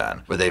where she's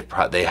been, where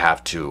they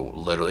have to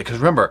literally, because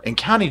remember, in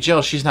county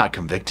jail, she's not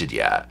convicted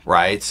yet,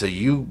 right? So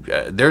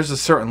there's a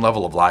certain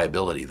level of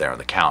liability there in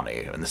the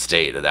county, in the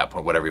state at that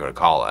point, whatever you want to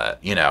call it.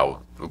 You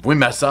know, if we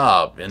mess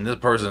up and this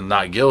person's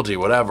not guilty,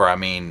 whatever, I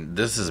mean,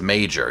 this is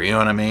major, you know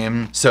what I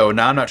mean? So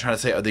now I'm not trying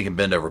to say, oh, they can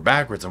bend over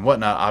backwards and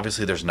whatnot.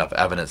 Obviously, there's enough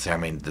evidence there. I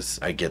mean,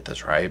 I get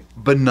this, right?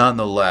 But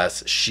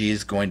nonetheless,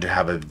 she's going to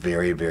have a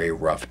very, very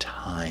rough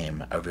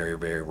time, a very,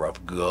 very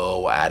rough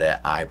go at it,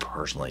 I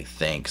personally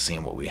think,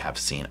 seeing what we have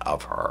seen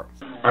of her.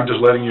 I'm just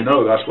letting you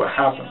know that's what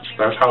happens.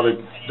 That's how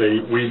they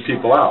weed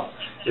people out.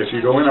 If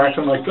you go in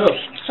acting like this,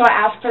 So I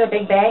asked for the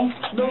big bay?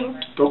 no,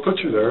 they'll put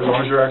you there as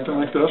long as you're acting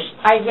like this.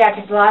 Yeah,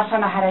 because the last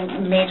time I had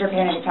a major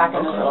panic attack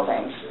on the little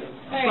things.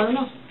 Hey, Let them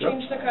know.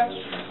 change the cuffs.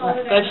 Go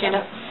ahead, stand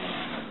up.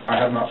 I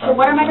have not. So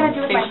what am I going to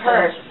do with my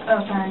purse?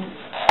 Oh, sorry.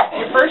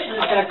 Your purse is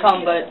going to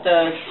come, but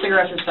the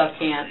cigarettes and stuff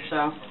can't,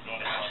 so.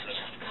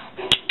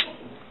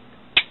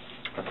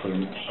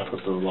 I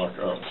put the lock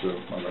up too,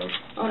 my bad.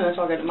 Oh, no, it's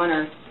all good. Mine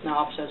are now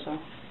opposite, so.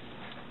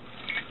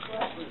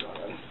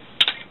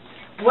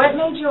 What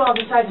made you all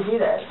decide to do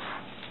this?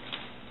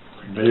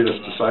 Made us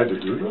decide to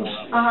do this?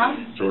 Uh-huh.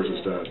 George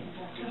is dead.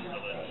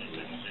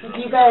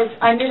 You guys,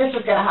 I knew this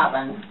was going to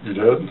happen. You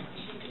did?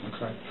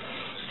 Okay.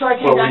 So I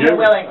came down here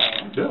willingly.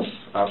 Yes,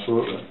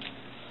 absolutely.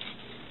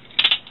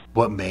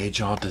 What made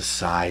y'all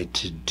decide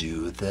to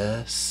do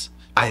this?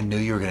 I knew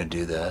you were going to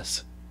do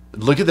this.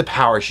 Look at the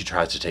power she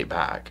tries to take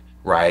back,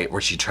 right?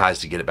 Where she tries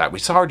to get it back. We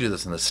saw her do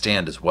this in the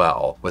stand as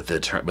well with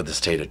the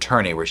state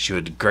attorney, where she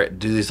would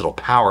do these little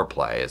power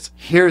plays.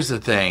 Here's the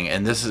thing,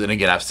 and this is, and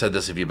again, I've said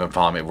this if you've been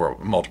following me for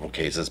multiple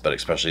cases, but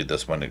especially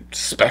this one.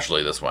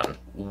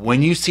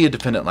 When you see a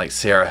defendant like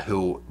Sarah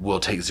who will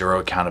take zero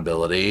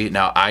accountability,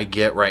 now I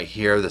get right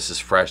here, this is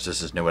fresh,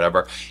 this is new,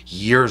 whatever.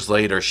 Years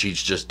later,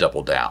 she's just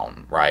doubled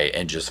down, right?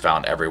 And just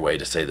found every way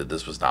to say that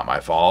this was not my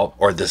fault,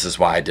 or this is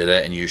why I did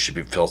it, and you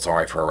should feel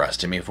sorry for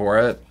arresting me for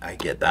it. I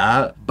get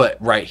that. But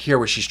right here,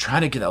 where she's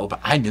trying to get that,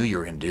 I knew you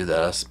were going to do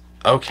this.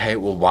 Okay,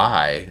 well,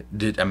 why?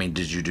 Did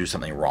you do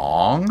something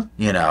wrong?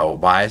 You know,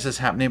 why is this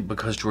happening?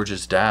 Because George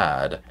is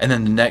dead. And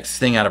then the next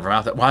thing out of her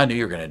mouth, well, I knew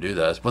you were going to do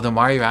this. Well, then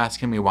why are you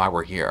asking me why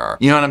we're here?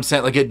 You know what I'm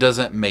saying? Like, it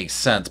doesn't make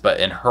sense. But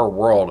in her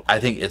world,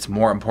 I think it's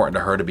more important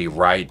to her to be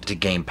right, to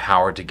gain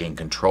power, to gain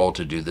control,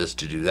 to do this,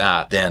 to do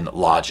that, than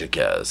logic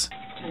is.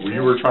 We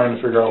were trying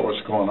to figure out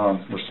what's going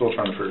on. We're still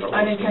trying to figure out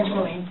what's going on.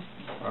 Unintentionally.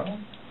 Well,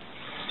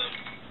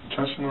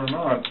 intentional or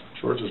not,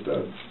 George is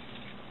dead.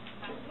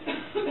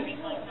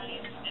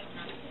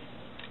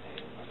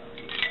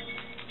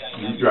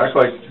 You act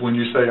like when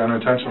you say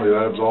unintentionally,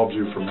 that absolves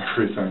you from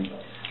everything.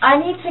 I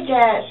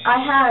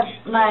have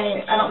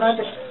my, I don't know if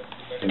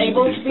it's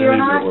able to be or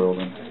not.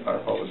 I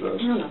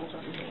apologize. No.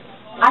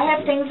 I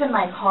have things in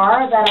my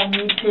car that I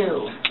need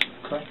to.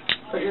 Okay.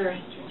 Put your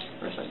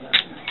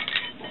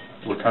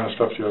What kind of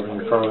stuff do you have in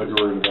your car that you're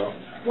worried about?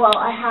 Well,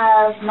 I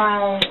have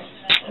my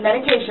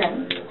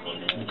medication.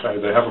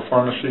 Okay, they have a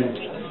pharmacy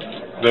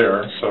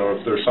there, so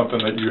if there's something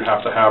that you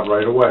have to have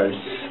right away,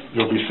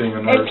 you'll be seeing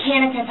a nurse. It's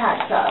panic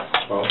attack stuff.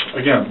 Well,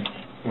 again,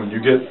 when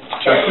you get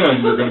checked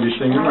in, you're going to be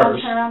seeing a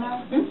nurse,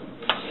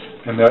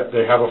 and that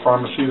they have a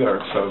pharmacy there,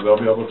 so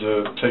they'll be able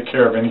to take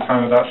care of any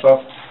kind of that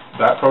stuff.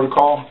 That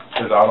protocol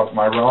is out of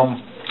my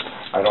realm.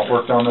 I don't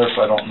work down there,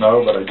 so I don't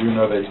know, but I do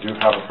know they do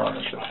have a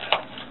pharmacy,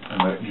 and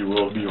that you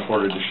will be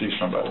afforded to see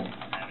somebody.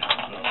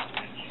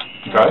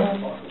 Okay?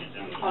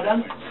 All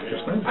done?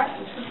 Yes, ma'am.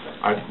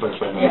 I'd like to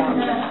say no.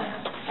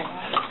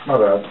 My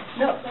bad.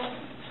 No.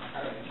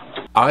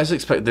 I always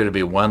expect there to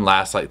be one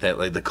last, like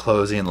the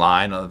closing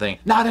line on the thing,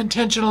 not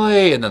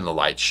intentionally, and then the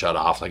lights shut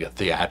off like a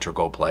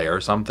theatrical play or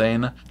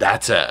something.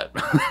 That's it.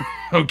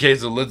 Okay,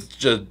 so let's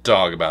just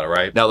talk about it,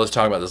 right? Now let's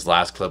talk about this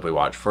last clip we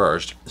watched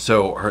first.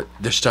 So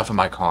there's stuff in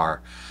my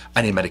car.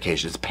 I need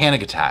medication. It's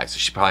panic attacks.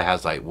 She probably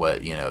has like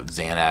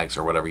Xanax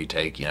or whatever you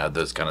take,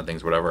 those kind of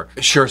things, whatever.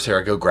 Sure,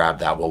 Sarah, go grab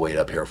that. We'll wait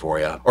up here for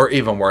you. Or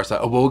even worse,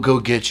 like, we'll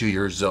go get you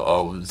your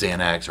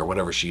Xanax or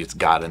whatever she's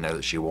got in there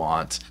that she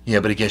wants.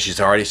 Yeah, but again,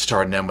 she's already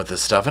starting in with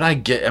this stuff.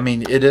 And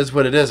it is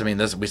what it is.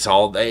 We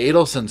saw the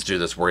Adelsons do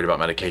this, worried about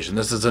medication.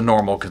 This is a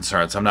normal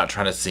concern. So I'm not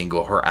trying to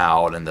single her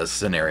out in this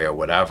scenario,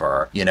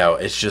 whatever.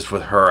 It's just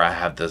with her, I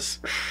have this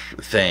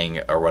thing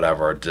or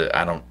whatever.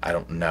 I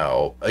don't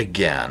know.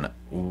 Again,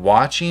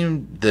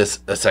 watching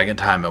this a second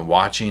time and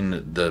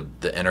watching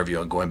the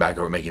interview and going back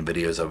over making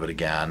videos of it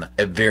again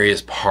at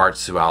various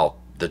parts throughout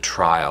the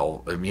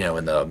trial,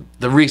 in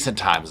the recent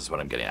times is what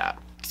I'm getting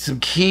at. Some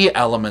key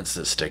elements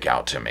that stick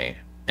out to me,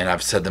 and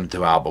I've said them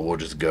throughout, but we'll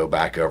just go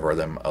back over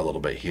them a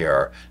little bit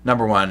here.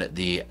 Number one,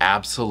 the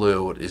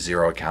absolute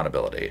zero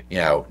accountability.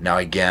 Now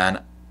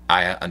again,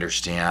 I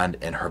understand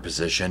in her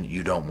position,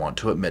 you don't want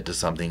to admit to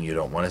something, you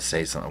don't want to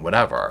say something,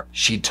 whatever.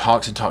 She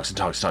talks and talks and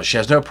talks and talks. She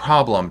has no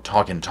problem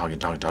talking,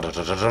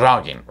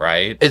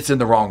 right? It's in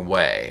the wrong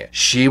way.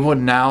 She would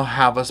now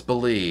have us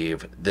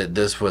believe that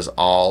this was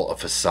all a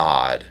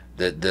facade,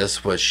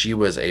 that she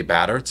was a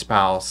battered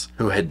spouse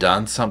who had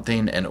done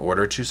something in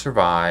order to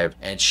survive,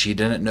 and she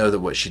didn't know that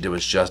what she did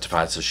was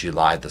justified, so she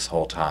lied this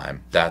whole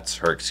time. That's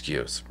her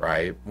excuse,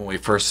 right? When we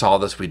first saw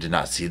this, we did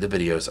not see the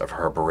videos of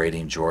her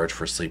berating George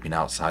for sleeping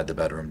outside the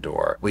bedroom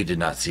door. We did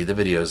not see the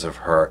videos of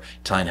her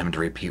telling him to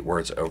repeat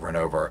words over and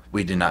over.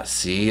 We did not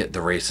see the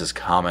racist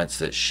comments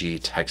that she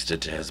texted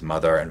to his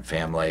mother and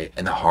family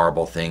and the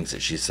horrible things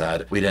that she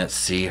said. We didn't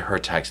see her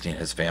texting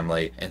his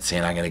family and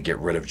saying, I'm going to get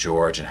rid of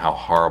George, and how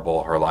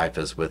horrible her life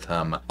is with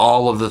him.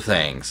 All of the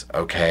things,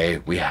 okay,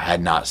 we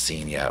had not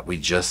seen yet. We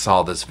just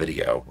saw this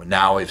video.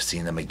 Now we've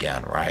seen them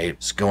again, right?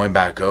 Just going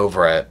back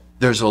over it,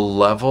 there's a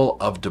level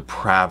of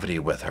depravity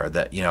with her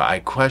that, I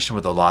question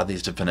with a lot of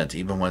these defendants,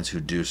 even ones who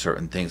do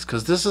certain things,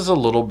 because this is a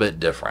little bit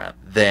different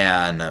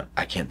than,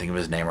 I can't think of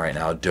his name right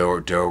now,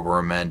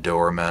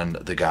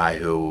 Doberman, the guy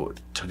who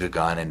took a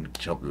gun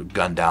and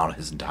gunned down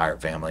his entire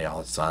family, all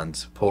his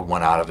sons, pulled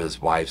one out of his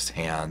wife's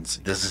hands.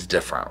 This is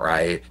different,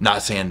 right?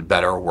 Not saying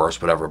better or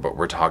worse, whatever, but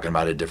we're talking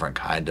about a different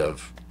kind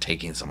of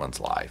taking someone's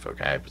life,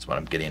 okay? That's what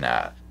I'm getting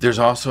at. There's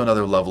also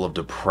another level of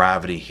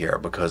depravity here,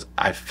 because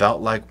I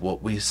felt like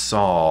what we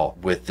saw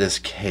with this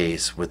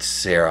case with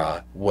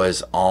Sarah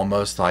was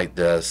almost like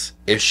this.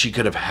 If she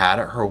could have had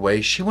it her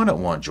way, she wouldn't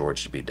want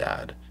George to be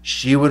dead.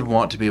 She would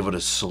want to be able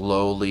to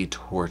slowly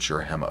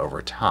torture him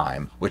over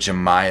time, which in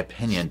my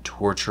opinion,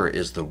 torture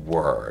is the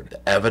word.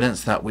 The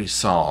evidence that we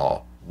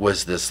saw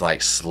was this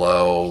like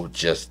slow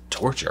just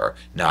torture.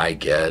 Now I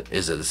get,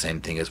 is it the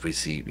same thing as we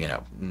see, you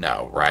know,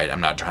 no, right?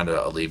 I'm not trying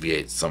to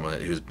alleviate someone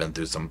who's been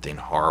through something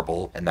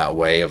horrible in that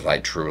way of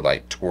like true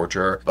like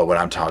torture. But what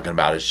I'm talking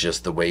about is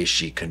just the way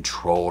she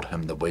controlled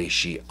him, the way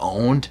she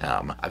owned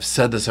him. I've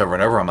said this over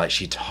and over. I'm like,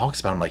 she talks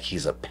about him like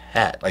he's a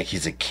pet, like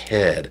he's a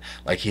kid,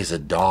 like he's a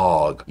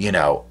dog. You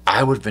know,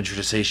 I would venture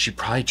to say she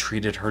probably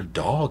treated her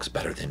dogs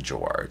better than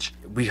George.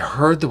 We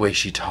heard the way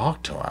she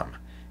talked to him.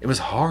 It was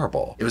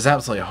horrible. It was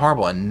absolutely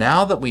horrible. And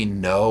now that we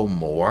know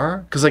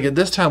more, because like at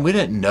this time we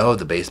didn't know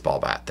the baseball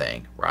bat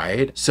thing,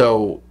 right?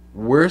 So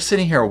we're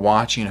sitting here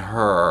watching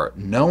her,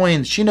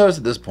 knowing she knows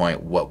at this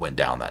point what went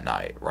down that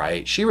night,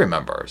 right? She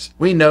remembers.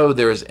 We know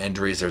there's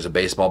injuries, there's a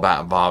baseball bat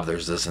involved,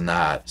 there's this and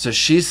that. So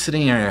she's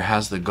sitting here,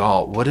 has the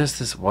gall. What is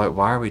this? Why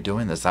are we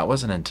doing this? That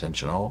wasn't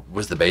intentional.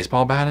 Was the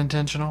baseball bat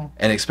intentional?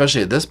 And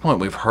especially at this point,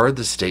 we've heard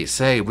the state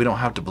say we don't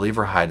have to believe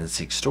her hide and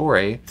seek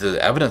story.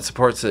 The evidence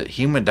supports that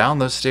he went down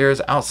those stairs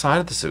outside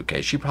of the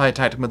suitcase. She probably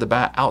attacked him with the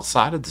bat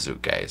outside of the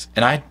suitcase.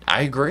 And I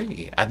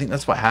agree. I think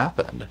that's what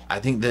happened. I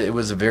think that it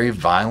was a very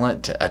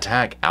violent attack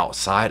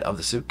outside of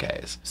the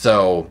suitcase.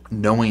 So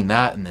knowing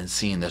that and then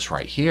seeing this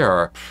right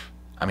here,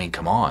 I mean,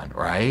 come on,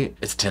 right?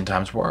 It's 10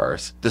 times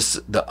worse.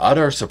 The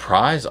utter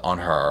surprise on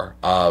her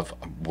of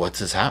what's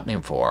this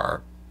happening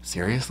for?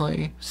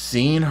 Seriously?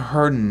 Seeing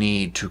her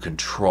need to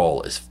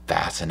control is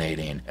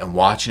fascinating, and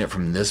watching it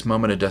from this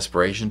moment of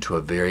desperation to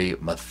a very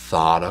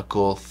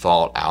methodical,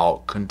 thought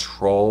out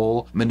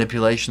control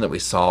manipulation that we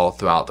saw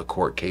throughout the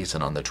court case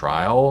and on the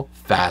trial,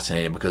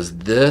 fascinating, because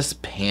this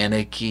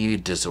panicky,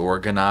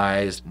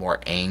 disorganized, more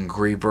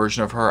angry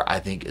version of her, I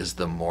think is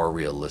the more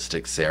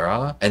realistic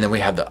Sarah. And then we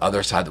have the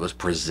other side that was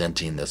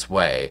presenting this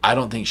way. I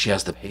don't think she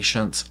has the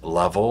patience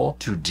level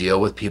to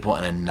deal with people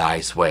in a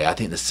nice way. I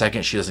think the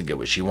second she doesn't get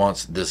what she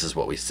wants, this is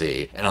what we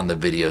see. And on the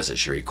videos that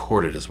she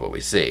recorded is what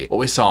we see. What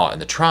we saw in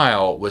the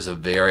trial was a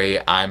very,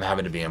 I'm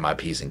having to be in my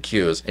P's and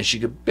Q's, and she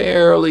could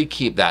barely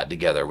keep that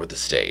together with the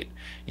state.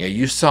 You know,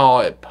 you saw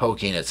it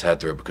poking its head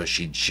through because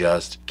she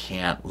just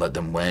can't let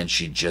them win.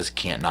 She just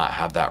can't not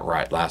have that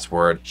right last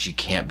word. She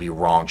can't be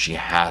wrong. She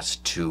has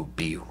to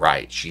be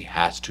right. She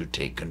has to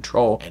take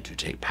control and to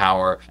take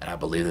power. And I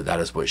believe that that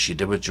is what she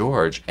did with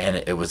George. And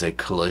it was a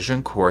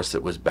collision course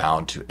that was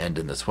bound to end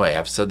in this way.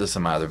 I've said this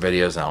in my other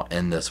videos, and I'll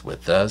end this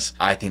with this.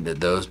 I think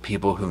that those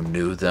people who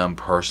knew them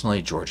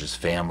personally, George's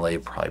family,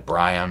 probably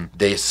Brian,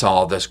 they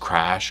saw this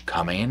crash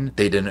coming.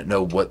 They didn't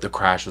know what the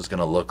crash was going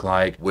to look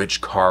like,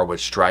 which car would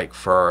strike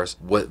first,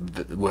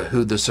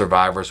 who the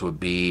survivors would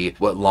be,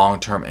 what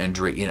long-term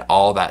injury, you know,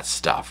 all that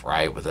stuff,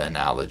 right, with the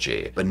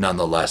analogy. But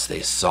nonetheless,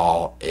 they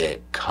saw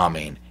it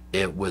coming.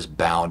 It was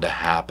bound to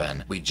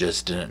happen. We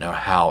just didn't know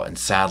how, and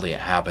sadly it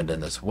happened in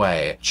this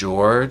way.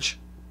 George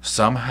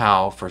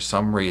somehow, for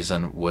some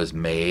reason, was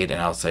made,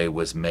 and I'll say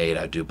was made,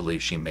 I do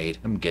believe she made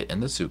him get in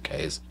the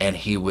suitcase, and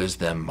he was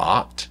then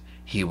mocked.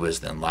 He was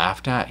then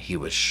laughed at, he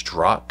was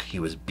struck, he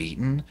was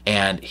beaten,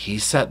 and he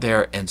sat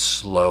there and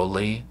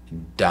slowly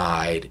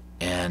died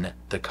in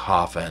the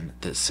coffin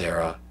that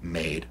Sarah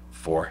made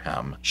for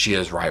him. She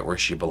is right where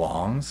she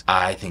belongs.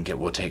 I think it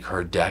will take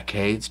her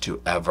decades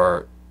to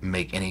ever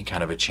make any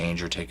kind of a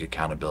change or take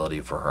accountability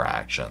for her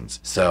actions.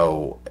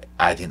 So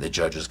I think the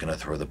judge is going to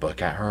throw the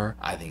book at her.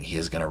 I think he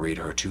is going to read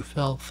her to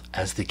filth,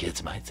 as the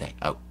kids might say.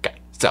 Okay,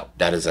 so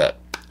that is it.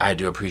 I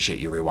do appreciate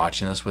you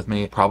rewatching this with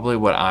me. Probably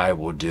what I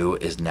will do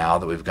is, now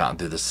that we've gotten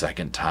through the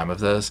second time of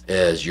this,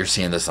 is you're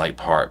seeing this like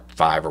part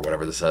 5 or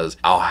whatever this is,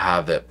 I'll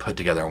have it put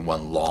together in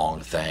one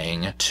long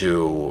thing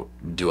to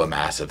do a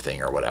massive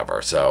thing or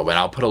whatever. So, and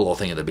I'll put a little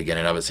thing at the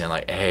beginning of it saying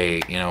like,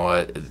 hey, you know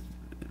what?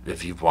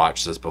 If you've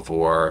watched this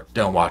before,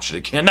 don't watch it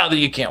again. Not that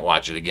you can't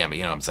watch it again, but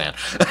you know what I'm saying.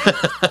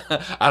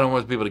 I don't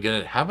want people to get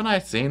it. Haven't I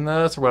seen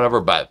this or whatever?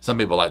 But some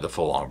people like the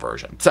full-on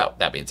version. So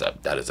that being said,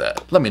 that is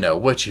it. Let me know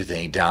what you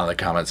think down in the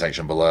comment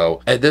section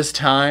below. At this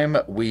time,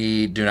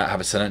 we do not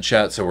have a sentence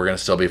yet, so we're going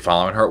to still be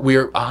following her.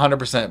 We're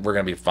 100%, we're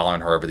going to be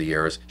following her over the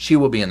years. She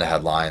will be in the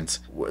headlines.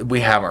 We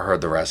haven't heard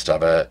the rest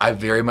of it. I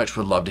very much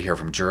would love to hear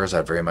from jurors.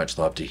 I'd very much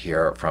love to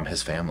hear from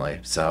his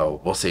family.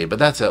 So we'll see. But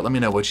that's it. Let me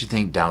know what you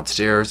think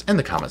downstairs in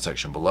the comment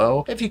section below.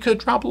 If you could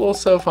drop a little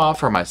sofa off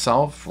for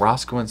myself,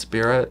 Rosco in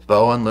spirit,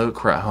 Bo and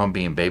Luke are at home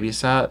being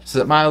babysat, so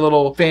that my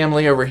little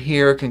family over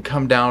here can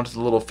come down to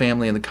the little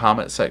family in the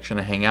comment section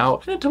and hang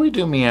out until we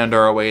do meander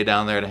our way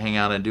down there to hang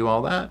out and do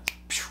all that.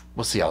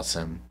 We'll see y'all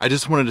soon. I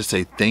just wanted to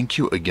say thank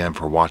you again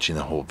for watching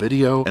the whole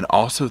video, and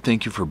also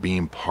thank you for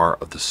being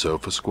part of the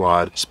Sofa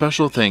Squad.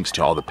 Special thanks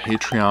to all the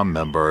Patreon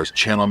members,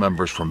 channel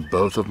members from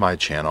both of my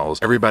channels,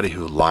 everybody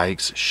who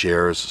likes,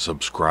 shares,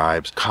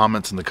 subscribes,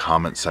 comments in the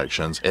comment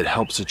sections. It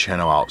helps the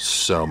channel out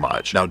so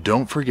much. Now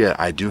don't forget,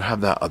 I do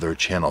have that other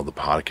channel, the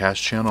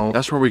podcast channel.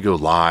 That's where we go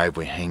live,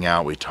 we hang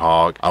out, we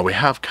talk. We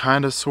have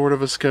kind of sort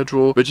of a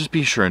schedule, but just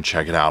be sure and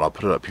check it out. I'll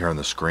put it up here on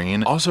the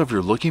screen. Also, if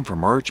you're looking for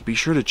merch, be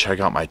sure to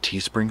check out my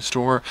Teespring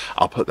store.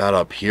 I'll put that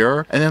up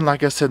here. And then,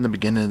 like I said in the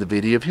beginning of the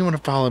video, if you want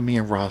to follow me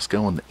and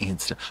Rosco on the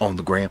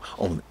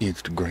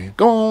Instagram,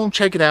 go on,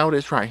 check it out.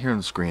 It's right here on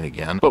the screen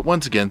again. But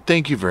once again,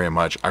 thank you very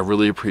much. I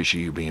really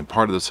appreciate you being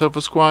part of the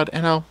Sofa Squad,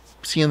 and I'll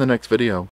see you in the next video.